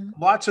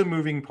 Lots of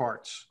moving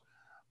parts.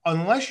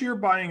 Unless you're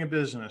buying a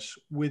business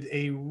with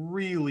a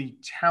really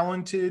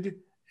talented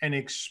and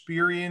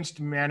experienced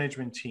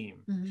management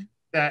team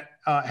that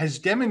has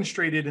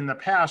demonstrated in the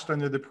past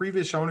under the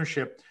previous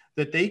ownership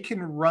that they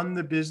can run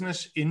the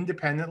business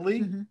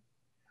independently,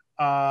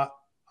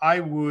 I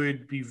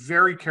would be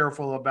very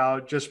careful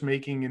about just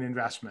making an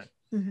investment.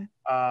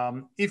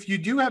 If you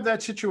do have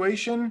that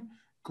situation,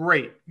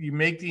 great. You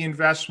make the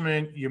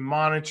investment, you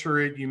monitor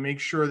it, you make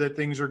sure that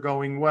things are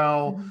going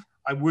well.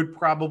 I would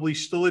probably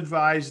still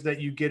advise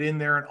that you get in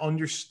there and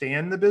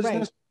understand the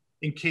business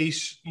in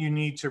case you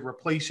need to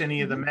replace any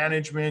of the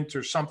management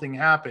or something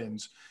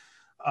happens.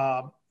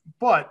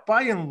 But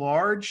by and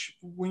large,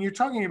 when you're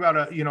talking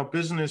about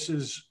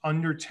businesses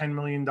under $10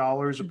 million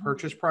a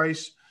purchase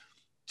price,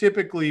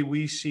 typically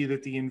we see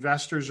that the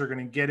investors are going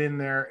to get in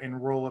there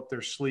and roll up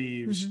their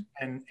sleeves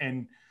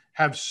and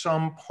have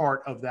some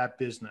part of that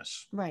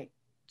business. Right.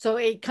 So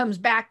it comes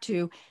back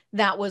to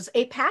that was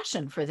a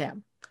passion for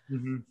them.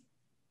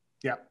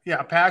 Yeah.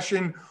 A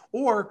passion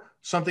or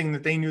something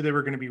that they knew they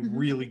were going to be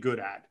really good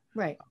at.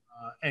 Right.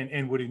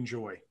 And would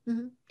enjoy.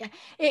 Yeah.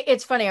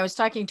 It's funny. I was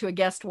talking to a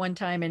guest one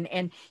time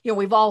and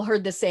we've all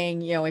heard the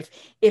saying,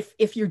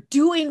 if you're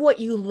doing what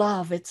you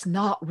love, it's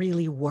not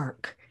really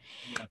work.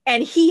 Yeah.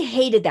 And he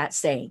hated that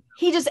saying.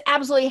 He just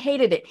absolutely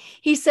hated it.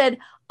 He said,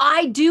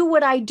 I do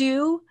what I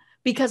do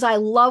because I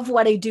love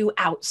what I do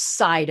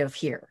outside of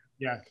here.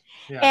 Yeah.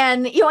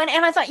 And,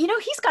 and I thought,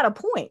 he's got a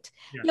point.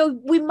 Yeah.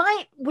 We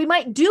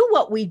might do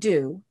what we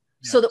do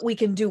so that we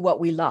can do what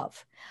we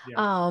love.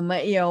 Yeah.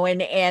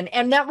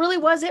 And that really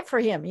was it for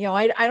him.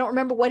 I don't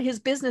remember what his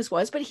business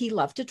was, but he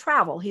loved to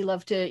travel. He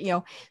loved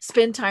to,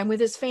 spend time with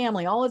his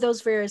family, all of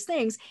those various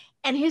things.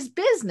 And his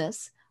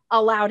business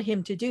allowed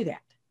him to do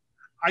that.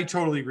 I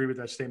totally agree with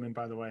that statement,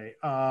 by the way.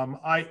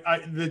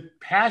 The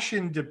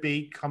passion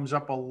debate comes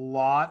up a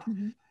lot.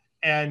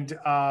 And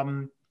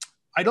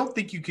I don't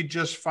think you could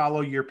just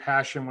follow your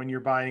passion when you're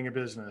buying a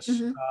business.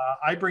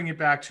 I bring it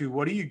back to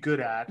what are you good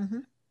at?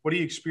 What are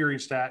you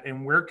experienced at?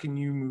 And where can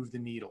you move the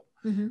needle?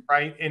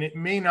 Right. And it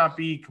may not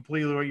be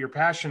completely what you're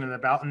passionate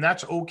about. And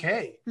that's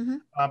okay.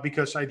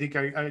 Because I think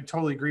I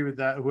totally agree with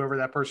that. Whoever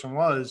that person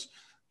was,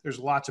 there's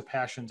lots of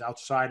passions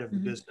outside of the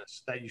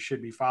business that you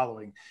should be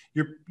following.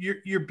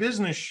 Your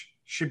business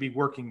should be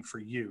working for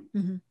you,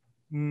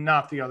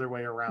 not the other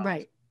way around.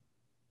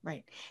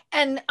 Right.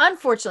 And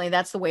unfortunately,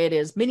 that's the way it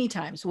is many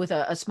times with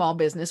a small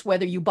business,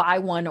 whether you buy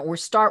one or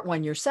start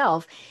one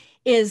yourself,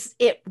 is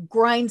it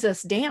grinds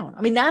us down.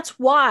 I mean, that's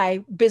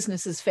why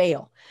businesses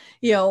fail.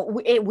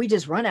 We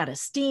just run out of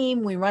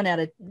steam. We run out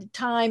of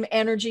time,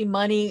 energy,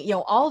 money,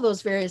 all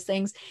those various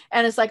things.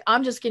 And it's like,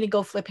 I'm just going to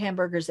go flip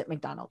hamburgers at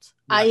McDonald's.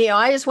 Yeah.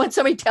 I just want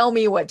somebody to tell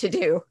me what to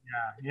do.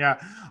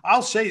 Yeah.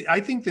 I'll say, I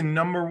think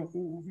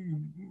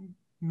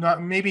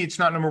maybe it's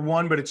not number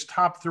one, but it's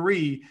top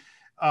three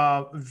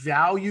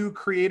value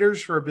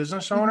creators for a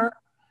business owner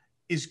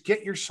is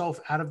get yourself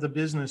out of the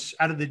business,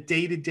 out of the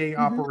day-to-day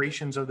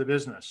operations of the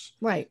business.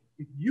 Right.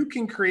 If you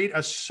can create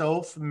a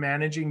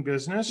self-managing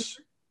business,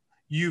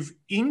 you've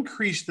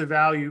increased the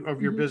value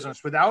of your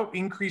business without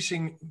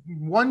increasing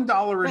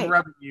 $1 in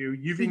revenue.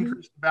 You've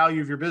increased the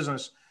value of your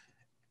business.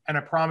 And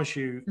I promise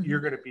you, you're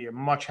going to be a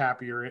much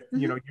happier,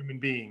 human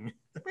being.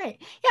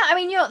 Right. Yeah. I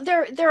mean,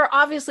 there are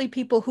obviously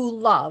people who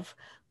love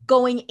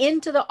going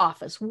into the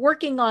office,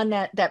 working on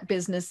that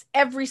business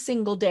every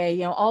single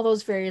day, all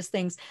those various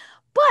things.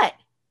 But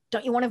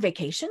don't you want a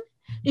vacation?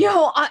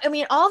 I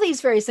mean, all these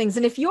various things.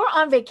 And if you're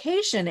on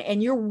vacation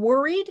and you're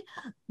worried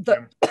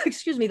the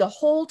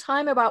whole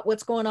time about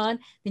what's going on,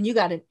 then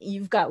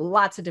you've got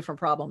lots of different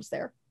problems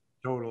there.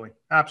 Totally.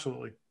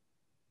 Absolutely.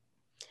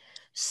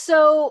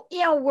 So,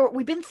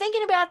 we've been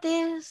thinking about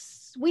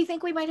this. We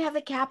think we might have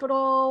the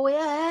capital.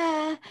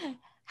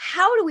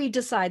 How do we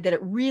decide that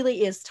it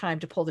really is time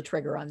to pull the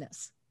trigger on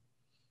this?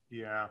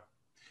 Yeah,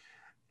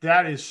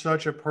 that is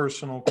such a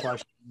personal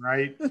question,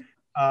 right?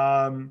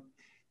 I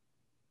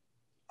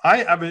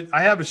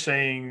have a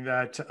saying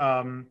that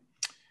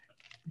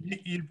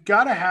you've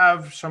got to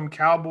have some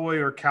cowboy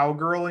or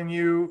cowgirl in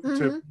you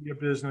to be a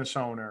business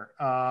owner.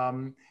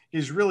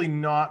 Is really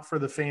not for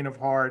the faint of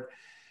heart.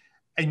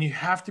 And you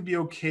have to be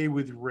okay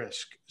with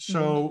risk.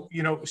 So,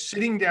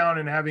 sitting down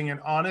and having an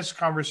honest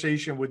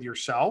conversation with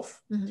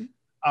yourself,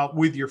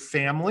 with your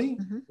family,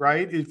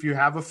 right? If you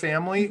have a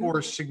family or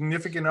a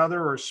significant other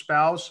or a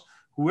spouse,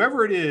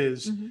 whoever it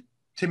is,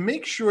 to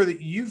make sure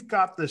that you've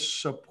got the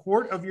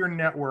support of your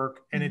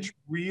network and it's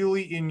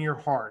really in your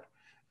heart,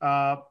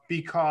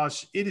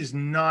 because it is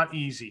not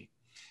easy.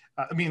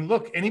 I mean,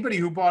 look, anybody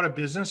who bought a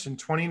business in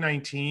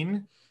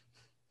 2019,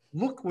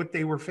 look what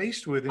they were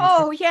faced with.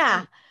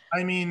 Yeah.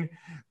 I mean,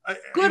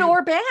 good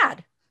or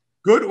bad.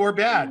 Good or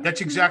bad.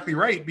 That's exactly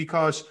right.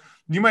 Because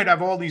you might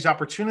have all these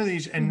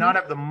opportunities and not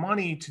have the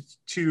money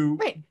to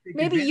right.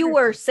 Maybe you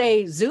were,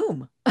 say,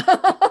 Zoom.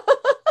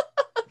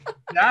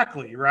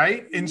 Exactly.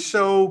 Right. And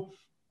so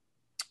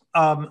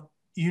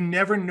you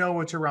never know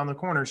what's around the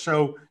corner.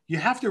 So you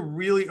have to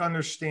really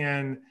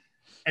understand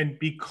and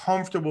be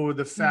comfortable with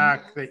the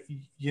fact that,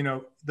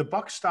 the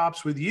buck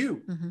stops with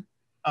you.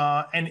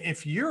 And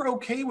if you're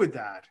okay with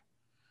that,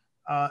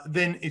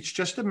 then it's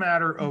just a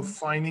matter of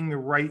finding the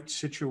right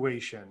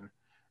situation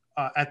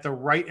at the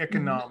right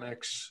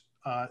economics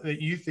that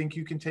you think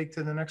you can take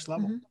to the next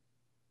level.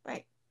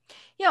 Right.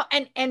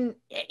 And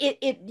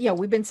it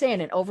we've been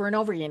saying it over and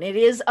over again. It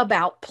is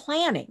about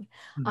planning,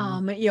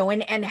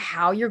 and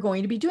how you're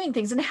going to be doing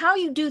things and how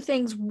you do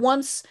things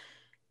once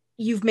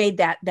you've made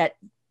that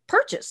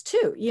purchase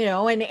too,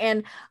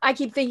 and I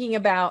keep thinking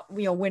about,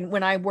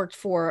 when I worked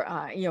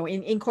for,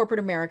 in corporate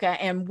America,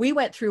 and we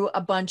went through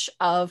a bunch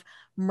of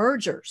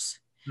mergers.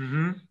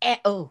 And,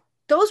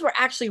 those were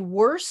actually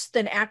worse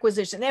than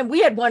acquisition. And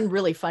we had one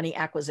really funny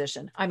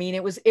acquisition. I mean,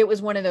 it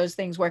was one of those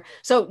things where,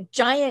 so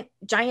giant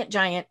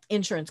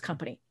insurance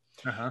company.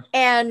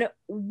 And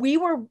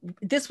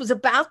this was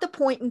about the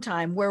point in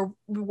time where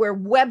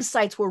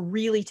websites were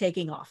really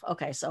taking off.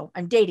 Okay. So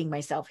I'm dating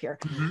myself here.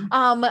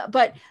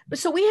 But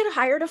so we had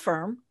hired a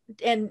firm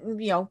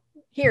and,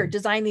 here,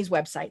 design these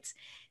websites.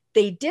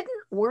 They didn't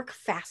work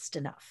fast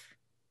enough.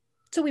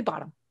 So we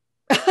bought them.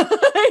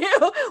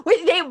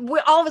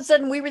 All of a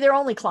sudden we were their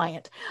only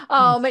client.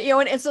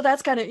 And so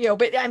that's kind of,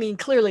 but I mean,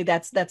 clearly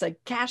that's a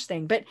cash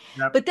thing, but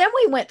then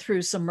we went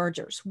through some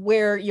mergers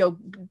where,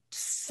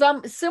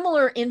 some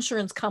similar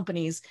insurance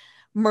companies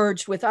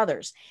merged with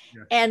others.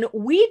 And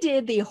we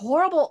did the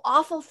horrible,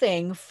 awful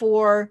thing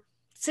for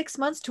 6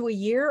 months to a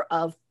year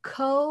of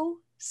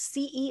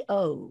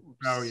co-CEOs.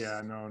 Oh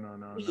yeah.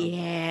 No.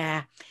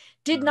 Yeah.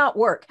 Did not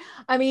work.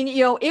 I mean,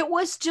 it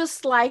was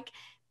just like,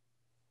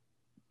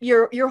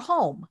 you're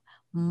home.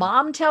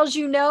 Mom tells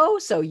you no,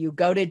 so you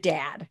go to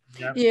dad.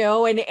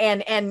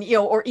 And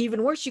or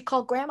even worse, you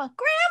call grandma.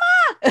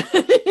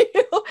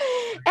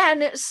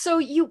 And so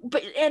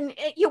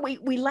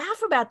we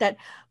laugh about that,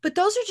 but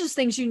those are just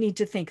things you need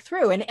to think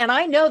through. And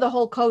I know the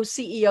whole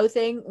co-CEO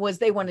thing was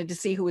they wanted to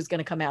see who was going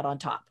to come out on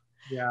top.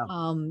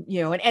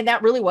 And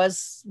that really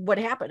was what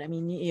happened. I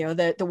mean,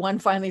 the one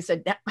finally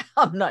said,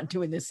 I'm not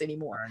doing this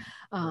anymore.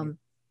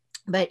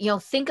 But,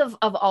 think of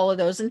all of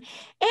those and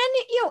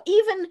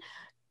even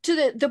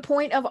to the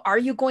point of, are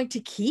you going to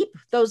keep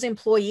those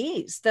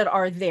employees that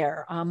are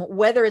there?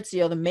 Whether it's, the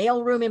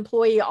mailroom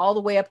employee all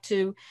the way up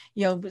to,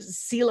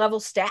 C-level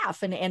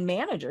staff and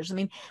managers. I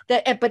mean,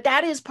 but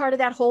that is part of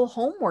that whole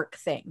homework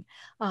thing,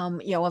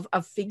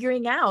 of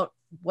figuring out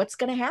what's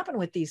going to happen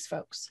with these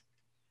folks.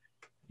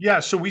 Yeah.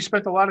 So we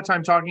spent a lot of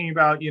time talking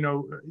about,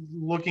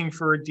 looking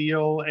for a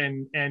deal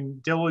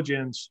and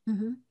diligence.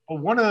 But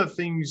one of the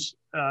things,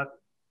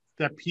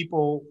 that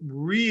people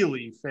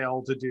really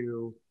fail to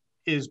do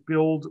is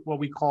build what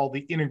we call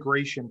the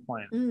integration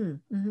plan.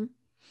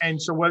 And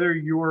so whether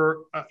you're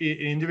an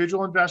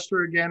individual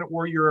investor again,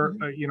 or you're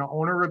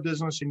owner of a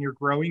business and you're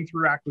growing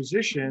through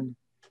acquisition,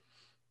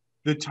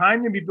 the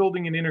time to be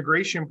building an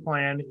integration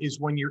plan is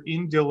when you're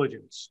in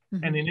diligence.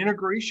 And an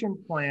integration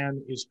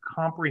plan is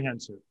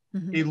comprehensive.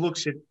 It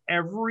looks at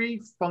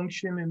every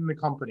function in the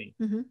company,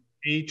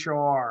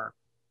 HR,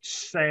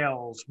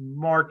 sales,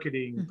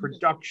 marketing,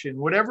 production,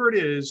 whatever it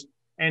is,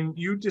 and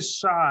you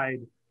decide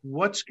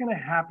what's going to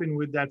happen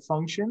with that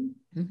function.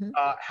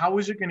 How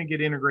is it going to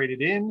get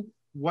integrated in?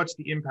 What's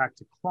the impact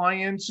to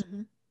clients?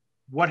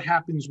 What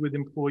happens with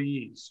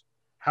employees?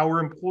 How are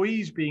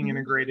employees being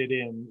integrated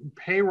in?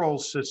 Payroll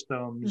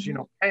systems,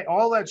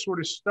 all that sort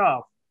of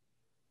stuff,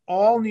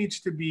 all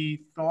needs to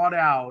be thought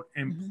out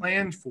and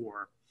planned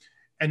for.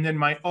 And then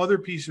my other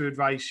piece of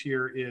advice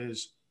here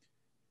is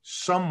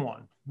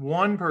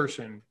one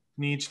person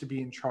needs to be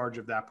in charge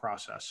of that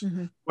process.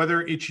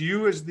 Whether it's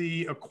you as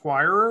the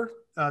acquirer,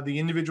 the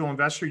individual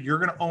investor, you're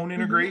going to own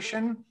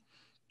integration,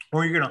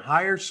 or you're going to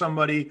hire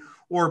somebody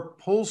or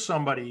pull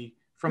somebody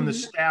from the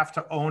staff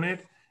to own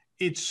it.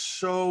 It's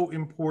so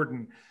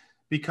important,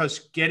 because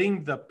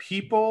getting the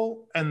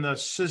people and the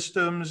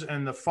systems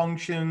and the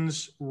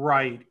functions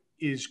right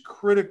is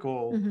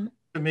critical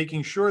to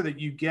making sure that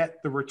you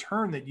get the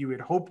return that you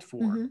had hoped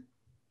for.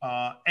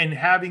 And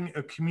having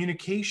a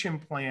communication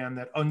plan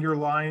that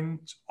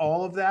underlies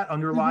all of that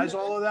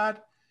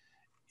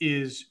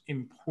is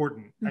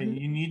important. And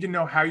you need to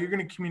know how you're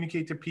going to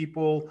communicate to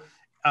people,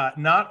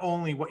 not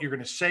only what you're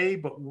going to say,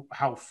 but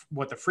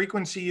what the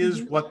frequency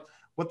is,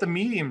 what the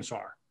mediums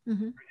are.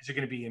 Is it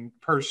going to be in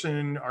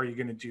person? Are you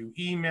going to do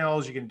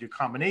emails? Are you going to do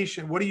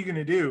combination? What are you going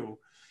to do?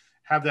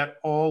 Have that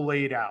all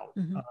laid out,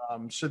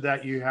 so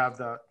that you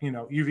have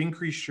you've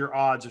increased your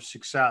odds of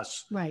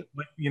success. Right.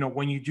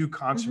 When you do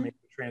consummate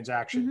the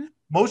transaction,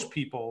 most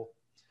people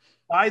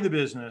buy the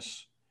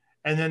business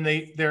and then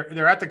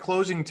they're at the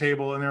closing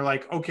table and they're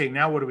like, okay,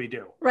 now what do we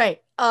do?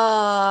 Right.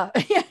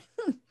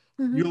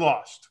 You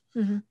lost.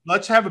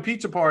 Let's have a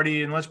pizza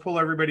party and let's pull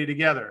everybody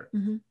together.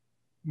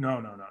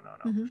 No.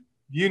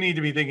 You need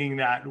to be thinking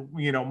that,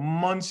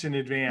 months in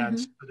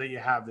advance so that you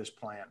have this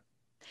plan.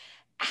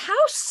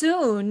 How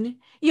soon,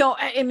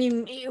 I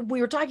mean,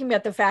 we were talking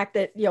about the fact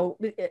that,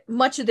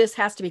 much of this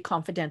has to be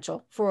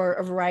confidential for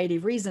a variety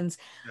of reasons,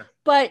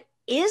 but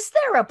is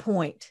there a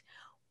point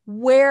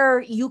where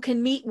you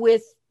can meet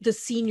with the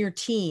senior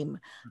team,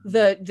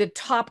 the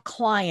top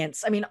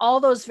clients? I mean,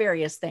 all those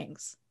various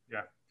things.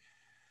 Yeah.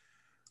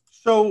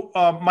 So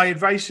my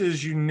advice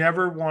is you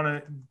never want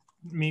to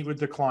meet with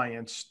the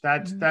clients.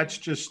 That's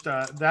just,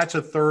 that's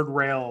a third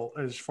rail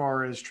as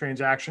far as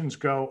transactions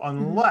go,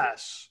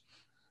 unless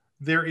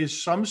there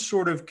is some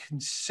sort of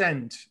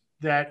consent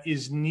that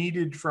is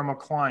needed from a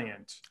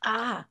client.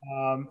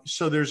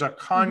 So there's a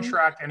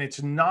contract and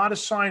it's not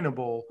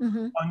assignable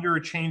under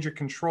a change of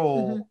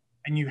control,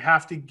 and you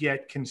have to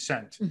get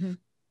consent.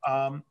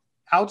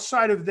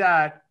 Outside of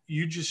that,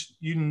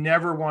 you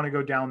never want to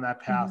go down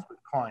that path with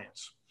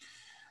clients.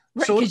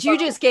 Right, because you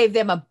just gave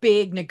them a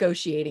big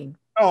negotiating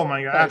Oh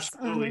my God, Place.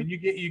 absolutely. And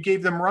you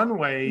gave them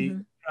runway.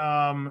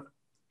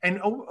 And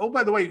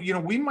by the way,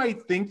 we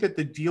might think that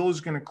the deal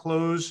is going to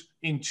close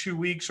in 2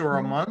 weeks or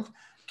a month.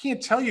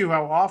 Can't tell you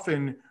how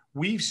often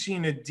we've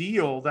seen a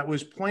deal that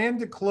was planned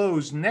to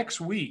close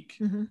next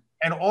week.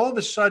 And all of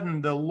a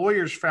sudden the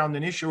lawyers found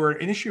an issue, or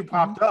an issue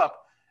popped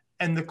up,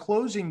 and the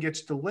closing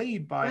gets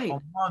delayed by a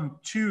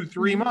month, 2,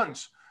 3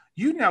 months.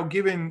 You've now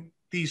given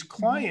these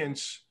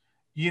clients,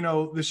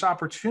 this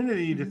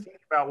opportunity to think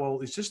about,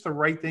 well, is this the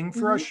right thing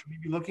for us? Should we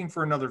be looking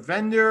for another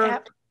vendor?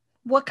 Yep.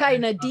 What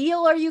kind of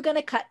deal are you going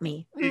to cut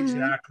me?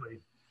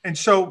 Exactly. And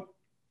so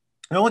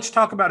now let's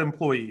talk about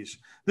employees.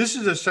 This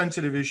is a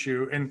sensitive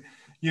issue. And,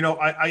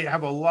 I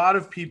have a lot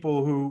of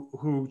people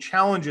who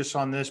challenge us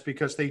on this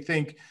because they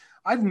think,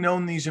 I've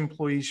known these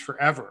employees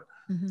forever.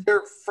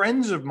 They're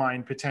friends of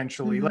mine,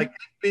 potentially. Like,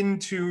 they've been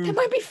to... It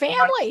might be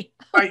family.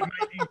 Might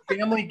be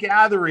family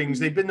gatherings.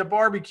 They've been to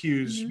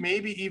barbecues,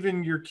 maybe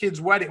even your kid's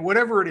wedding,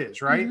 whatever it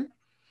is, right?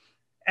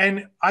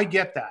 And I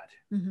get that.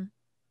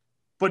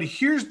 But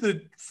here's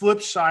the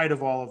flip side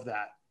of all of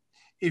that.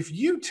 If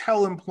you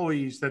tell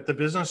employees that the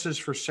business is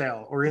for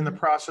sale or in the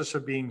process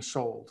of being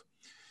sold,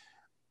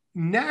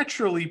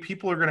 naturally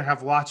people are going to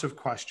have lots of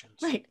questions.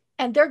 Right.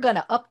 And they're going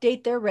to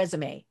update their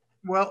resume.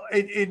 Well,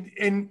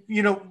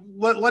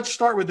 let's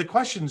start with the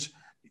questions.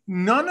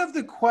 None of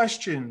the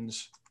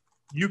questions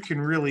you can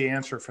really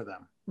answer for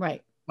them.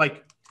 Right.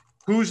 Like,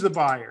 who's the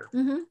buyer?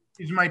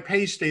 Is my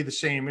pay stay the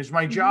same? Is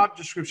my job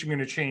description going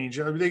to change?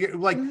 Are they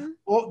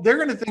well, they're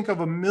going to think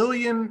of a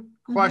million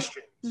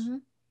questions.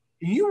 And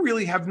you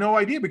really have no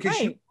idea because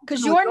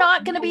you're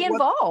not going to be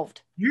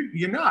involved.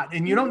 You're not,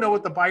 and you don't know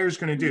what the buyer's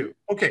going to do.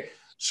 Okay.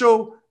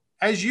 So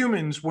as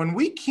humans, when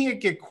we can't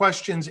get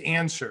questions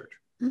answered,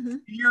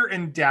 fear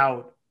and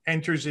doubt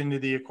enters into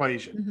the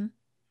equation.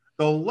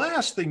 The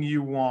last thing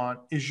you want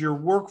is your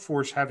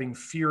workforce having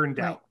fear and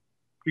doubt.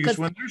 Because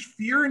when there's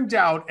fear and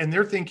doubt and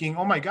they're thinking,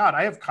 oh my God,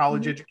 I have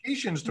college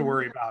educations to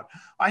worry about.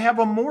 I have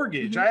a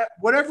mortgage,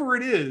 whatever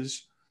it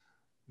is,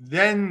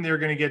 then they're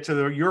going to get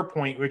to your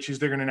point, which is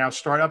they're going to now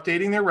start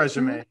updating their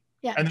resume.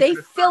 Yeah, and they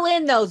fill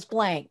in those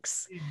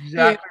blanks.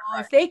 Exactly.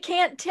 If they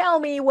can't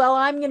tell me, well,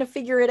 I'm going to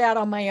figure it out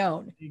on my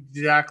own.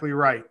 Exactly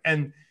right.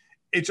 And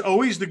it's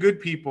always the good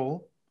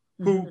people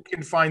who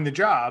can find the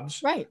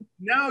jobs. Right.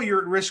 Now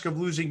you're at risk of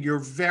losing your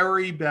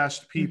very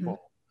best people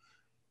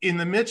in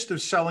the midst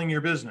of selling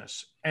your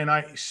business. And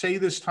I say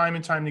this time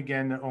and time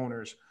again to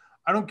owners.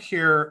 I don't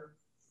care,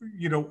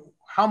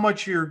 how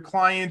much your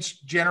clients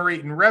generate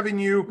in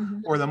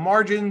revenue or the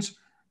margins.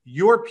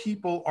 Your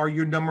people are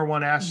your number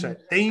one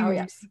asset. They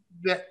need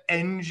the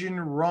engine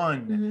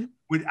run.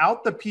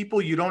 Without the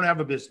people, you don't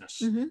have a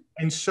business.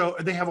 And so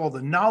they have all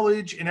the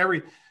knowledge and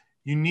everything.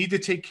 You need to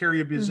take care of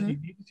your business. You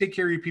need to take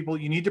care of your people.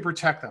 You need to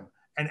protect them.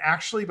 And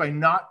actually, by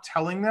not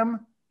telling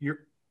them,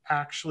 you're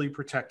actually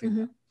protecting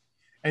them.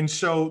 And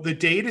so the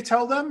day to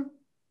tell them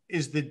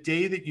is the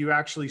day that you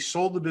actually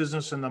sold the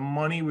business and the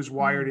money was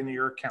wired into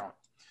your account.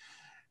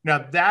 Now,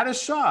 that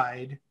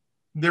aside,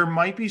 there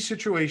might be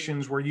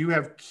situations where you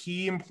have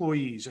key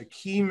employees, a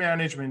key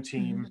management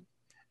team,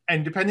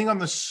 and depending on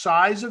the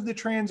size of the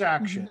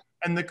transaction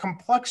and the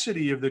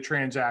complexity of the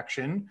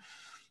transaction,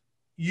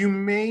 you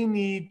may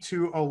need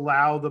to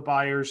allow the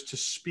buyers to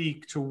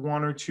speak to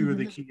one or two of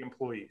the key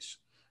employees.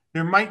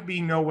 There might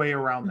be no way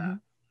around that.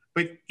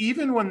 But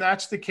even when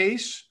that's the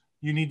case,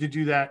 you need to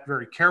do that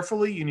very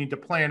carefully. You need to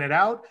plan it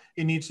out.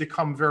 It needs to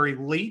come very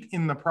late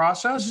in the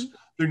process.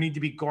 There need to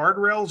be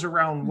guardrails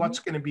around what's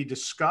going to be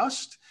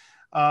discussed.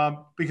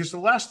 Because the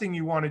last thing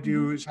you want to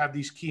do is have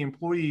these key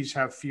employees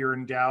have fear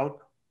and doubt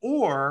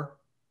or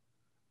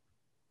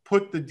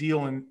put the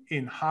deal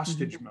in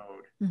hostage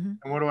mode. And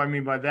what do I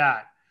mean by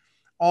that?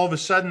 All of a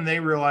sudden they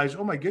realize,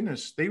 oh my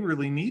goodness, they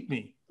really need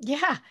me.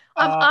 Yeah.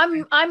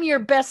 I'm your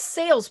best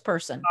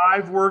salesperson.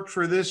 I've worked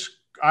for this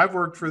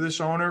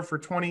owner for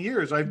 20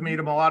 years. I've made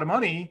him a lot of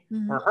money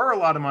or her a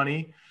lot of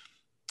money.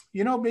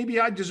 Maybe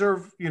I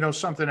deserve,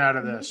 something out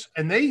of this.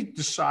 And they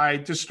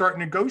decide to start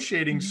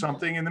negotiating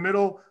something in the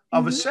middle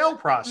of a sale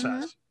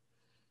process.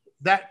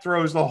 That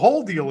throws the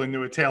whole deal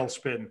into a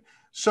tailspin.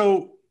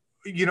 So,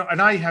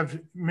 and I have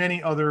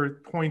many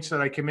other points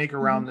that I can make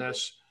around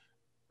this.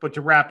 But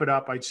to wrap it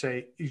up, I'd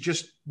say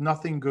just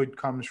nothing good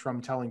comes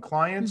from telling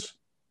clients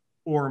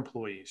or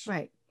employees.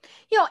 Right.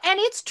 And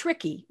it's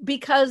tricky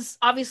because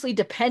obviously,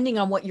 depending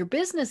on what your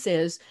business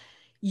is,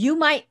 you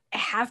might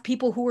have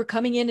people who are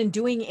coming in and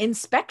doing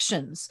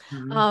inspections.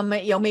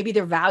 Maybe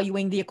they're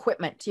valuing the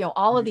equipment,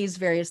 all of these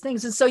various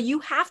things. And so you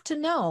have to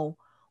know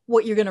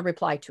what you're going to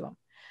reply to them,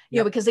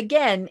 because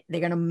again,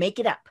 they're going to make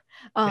it up.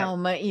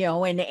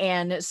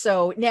 And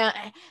so now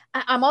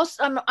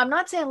I'm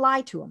not saying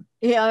lie to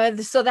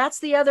them. So that's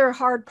the other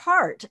hard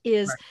part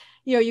is,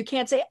 you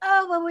can't say,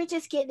 oh, well, we're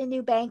just getting a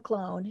new bank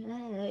loan,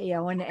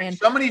 and if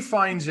somebody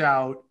finds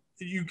out,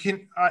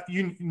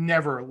 you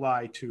never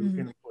lie to an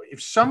employee.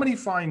 If somebody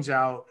finds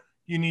out,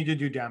 you need to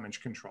do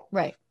damage control.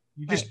 Right.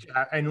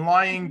 And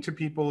lying to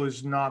people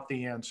is not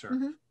the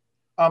answer.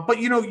 But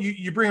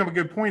you bring up a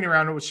good point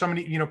around it with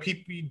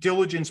somebody,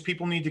 diligence,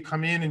 people need to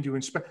come in and do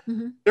inspect.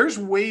 There's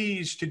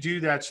ways to do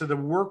that. So the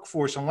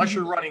workforce, unless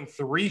you're running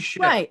 3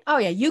 shifts. Right. Oh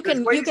yeah. You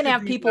can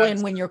have people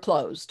in when you're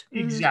closed.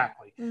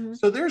 Exactly.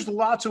 So there's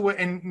lots of ways.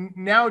 And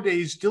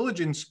nowadays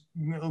diligence,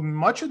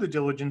 much of the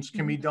diligence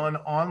can be done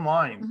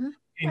online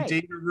in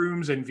data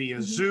rooms and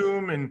via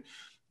Zoom. And,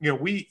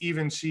 we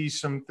even see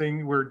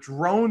something where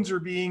drones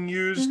are being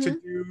used to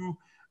do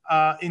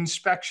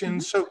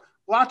inspections. So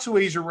lots of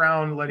ways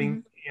around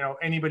letting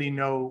anybody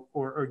know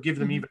or give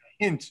them even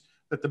a hint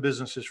that the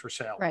business is for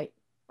sale. Right.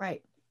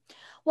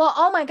 Well,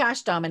 oh my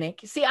gosh,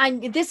 Domenic. See,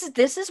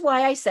 this is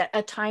why I set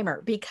a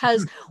timer,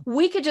 because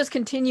we could just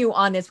continue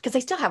on this because I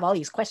still have all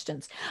these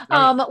questions.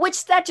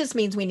 Which that just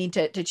means we need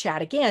to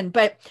chat again.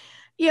 But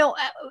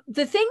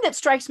the thing that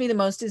strikes me the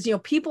most is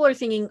people are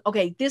thinking,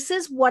 okay, this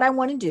is what I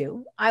want to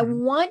do. I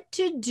want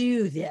to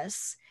do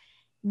this.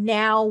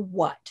 Now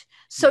what?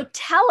 So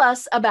tell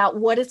us about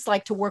what it's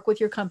like to work with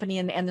your company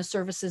and the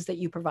services that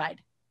you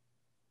provide.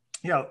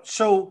 Yeah.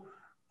 So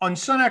on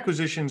Sun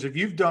Acquisitions, if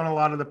you've done a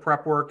lot of the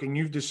prep work and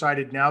you've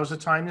decided now's the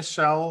time to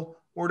sell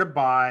or to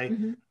buy,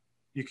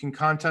 you can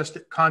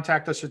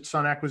contact us at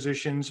Sun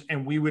Acquisitions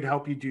and we would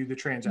help you do the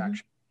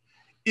transaction.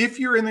 If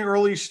you're in the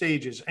early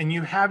stages and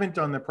you haven't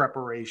done the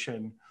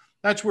preparation,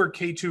 that's where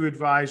K2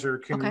 Advisor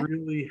can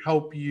really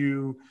help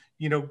you,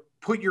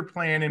 put your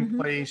plan in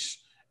place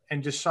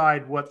and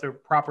decide what the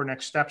proper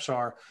next steps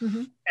are.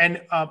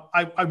 And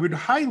I would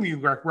highly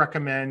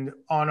recommend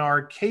on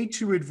our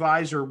K2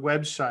 Advisor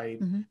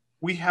website,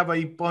 we have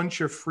a bunch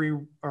of free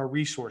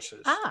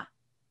resources.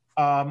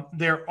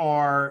 There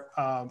are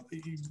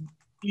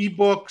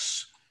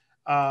ebooks,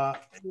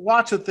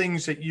 lots of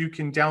things that you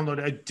can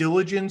download, a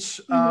diligence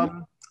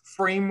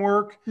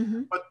framework.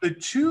 But the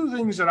 2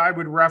 things that I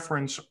would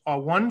reference are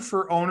one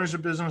for owners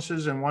of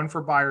businesses and one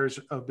for buyers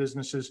of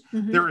businesses.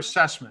 They're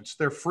assessments.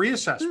 They're free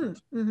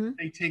assessments.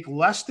 They take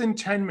less than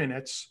 10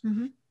 minutes.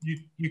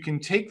 You can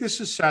take this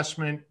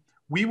assessment.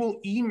 We will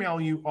email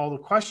you all the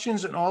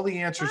questions and all the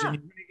answers, and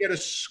you're going to get a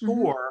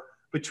score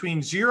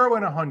between 0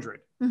 and 100.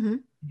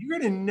 You're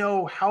going to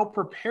know how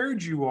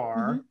prepared you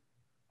are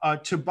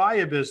to buy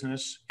a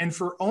business. And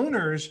for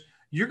owners,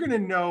 you're going to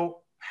know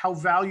how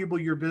valuable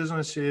your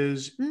business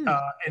is, and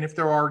if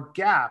there are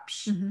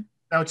gaps.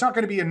 Now, it's not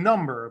going to be a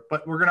number,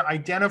 but we're going to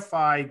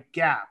identify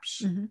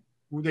gaps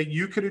that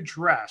you could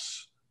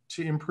address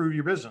to improve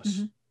your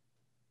business.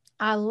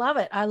 I love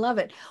it. I love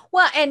it.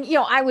 Well, and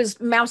I was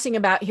mousing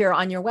about here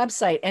on your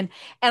website and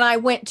I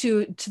went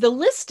to the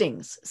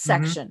listings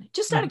section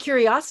just out of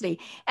curiosity.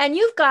 And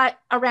you've got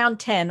around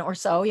 10 or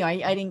so,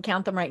 I didn't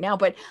count them right now,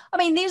 but I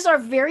mean, these are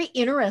very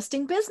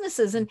interesting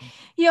businesses and,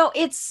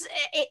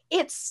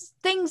 it's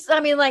things,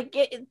 I mean, like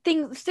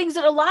things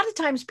that a lot of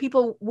times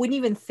people wouldn't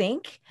even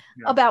think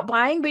about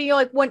buying, but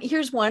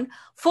here's one: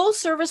 full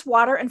service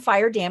water and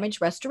fire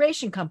damage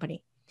restoration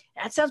company.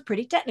 That sounds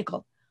pretty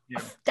technical.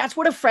 That's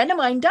what a friend of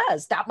mine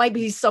does. That might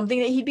be something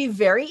that he'd be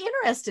very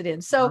interested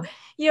in. So,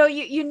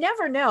 you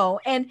never know.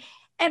 And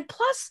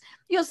plus,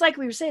 it's like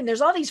we were saying,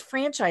 there's all these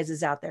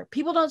franchises out there.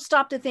 People don't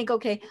stop to think,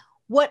 okay,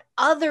 what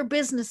other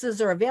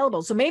businesses are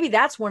available? So maybe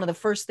that's one of the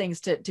first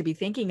things to be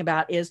thinking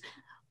about is,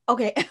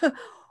 okay,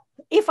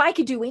 if I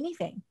could do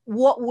anything,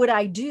 what would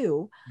I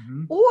do?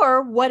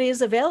 Or what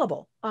is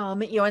available?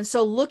 And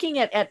so looking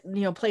at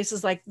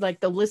places like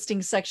the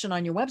listing section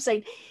on your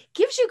website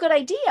gives you a good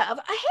idea of,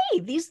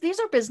 hey, these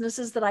are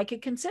businesses that I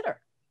could consider.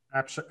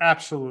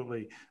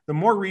 Absolutely. The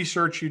more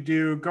research you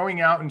do, going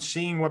out and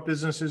seeing what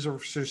businesses are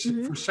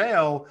for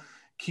sale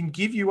can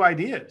give you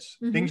ideas,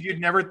 things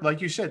you'd never,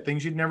 like you said,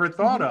 things you'd never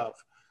thought of.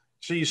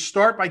 So you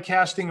start by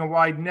casting a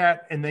wide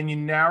net and then you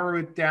narrow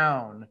it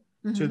down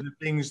to the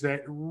things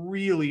that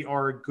really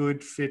are a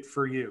good fit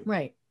for you.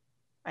 Right.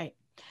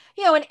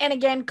 And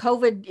again,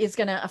 COVID is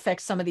going to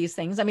affect some of these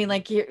things. I mean,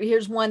 like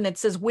here's one that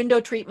says window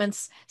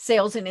treatments,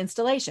 sales and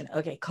installation.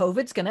 Okay.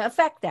 COVID's going to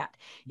affect that.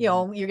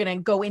 You're going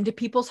to go into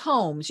people's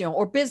homes,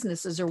 or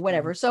businesses or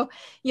whatever. So,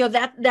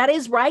 that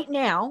is right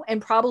now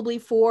and probably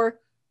for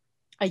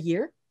a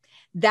year,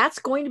 that's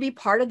going to be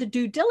part of the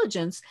due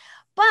diligence.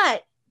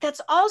 But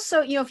that's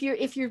also, if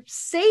you're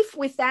safe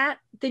with that,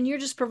 then you're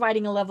just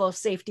providing a level of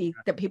safety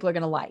that people are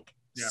going to like.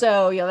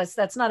 So,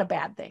 that's not a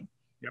bad thing.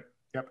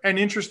 Yep. And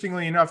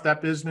interestingly enough,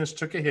 that business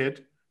took a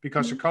hit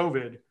because of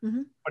COVID,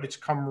 but it's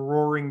come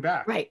roaring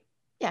back. Right.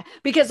 Yeah.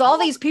 Because all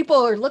these people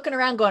are looking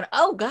around going,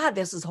 oh God,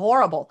 this is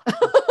horrible.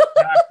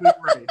 Exactly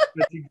right.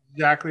 That's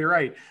exactly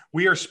right.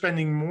 We are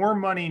spending more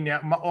money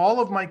now. All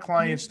of my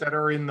clients that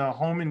are in the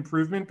home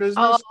improvement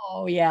business,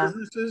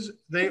 businesses,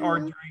 they are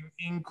doing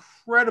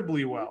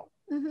incredibly well.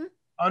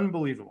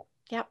 Unbelievable.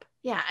 Yep.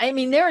 Yeah. I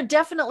mean, there are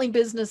definitely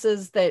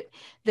businesses that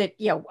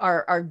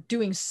are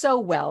doing so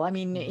well. I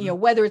mean,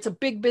 whether it's a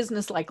big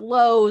business like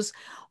Lowe's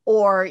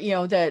or,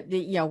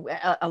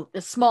 a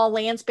small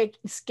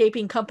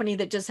landscaping company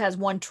that just has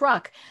one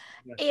truck,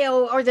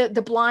 or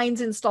the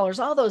blinds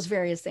installers, all those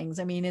various things.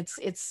 I mean,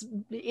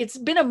 it's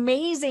been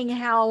amazing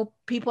how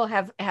people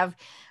have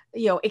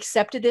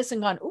accepted this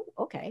and gone, oh,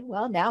 okay,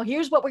 well, now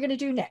here's what we're going to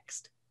do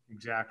next.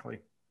 Exactly.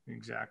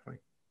 Exactly.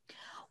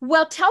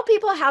 Well, tell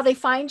people how they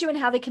find you and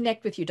how they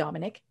connect with you,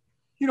 Domenic.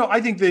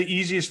 I think the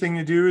easiest thing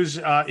to do is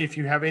if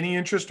you have any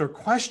interest or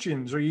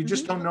questions, or you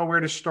just don't know where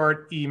to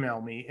start, email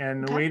me.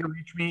 And the way to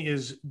reach me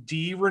is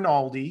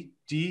Rinaldi,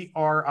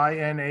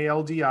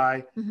 Drinaldi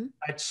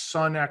at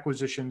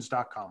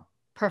sunacquisitions.com.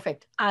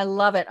 Perfect. I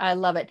love it. I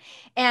love it.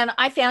 And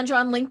I found you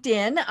on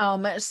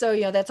LinkedIn.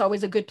 So, that's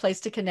always a good place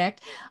to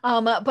connect.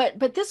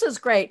 But this was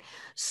great.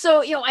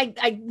 So,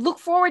 I look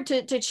forward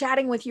to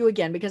chatting with you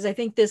again, because I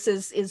think this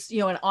is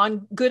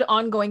an good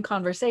ongoing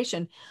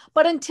conversation.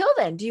 But until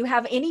then, do you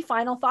have any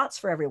final thoughts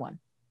for everyone?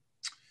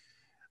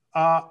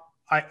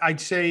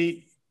 I'd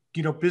say,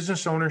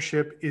 business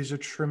ownership is a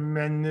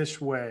tremendous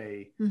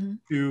way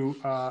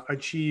to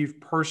achieve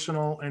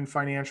personal and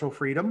financial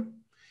freedom.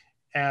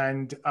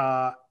 And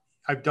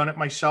I've done it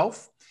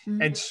myself.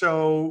 And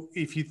so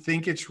if you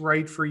think it's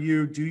right for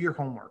you, do your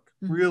homework,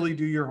 really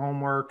do your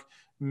homework,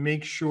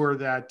 make sure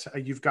that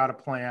you've got a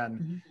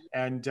plan.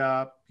 And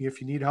if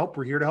you need help,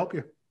 we're here to help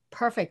you.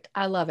 Perfect.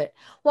 I love it.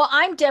 Well,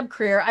 I'm Deb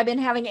Creer. I've been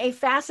having a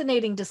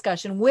fascinating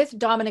discussion with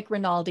Domenic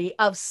Rinaldi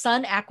of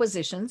Sun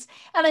Acquisitions.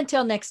 And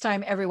until next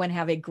time, everyone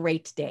have a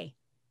great day.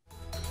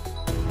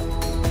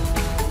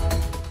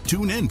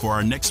 Tune in for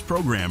our next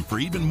program for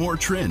even more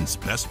trends,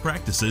 best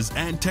practices,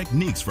 and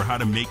techniques for how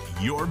to make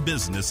your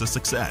business a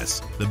success.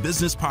 The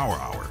Business Power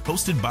Hour,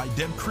 hosted by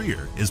Deb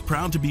Creer, is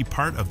proud to be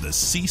part of the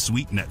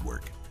C-Suite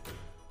Network.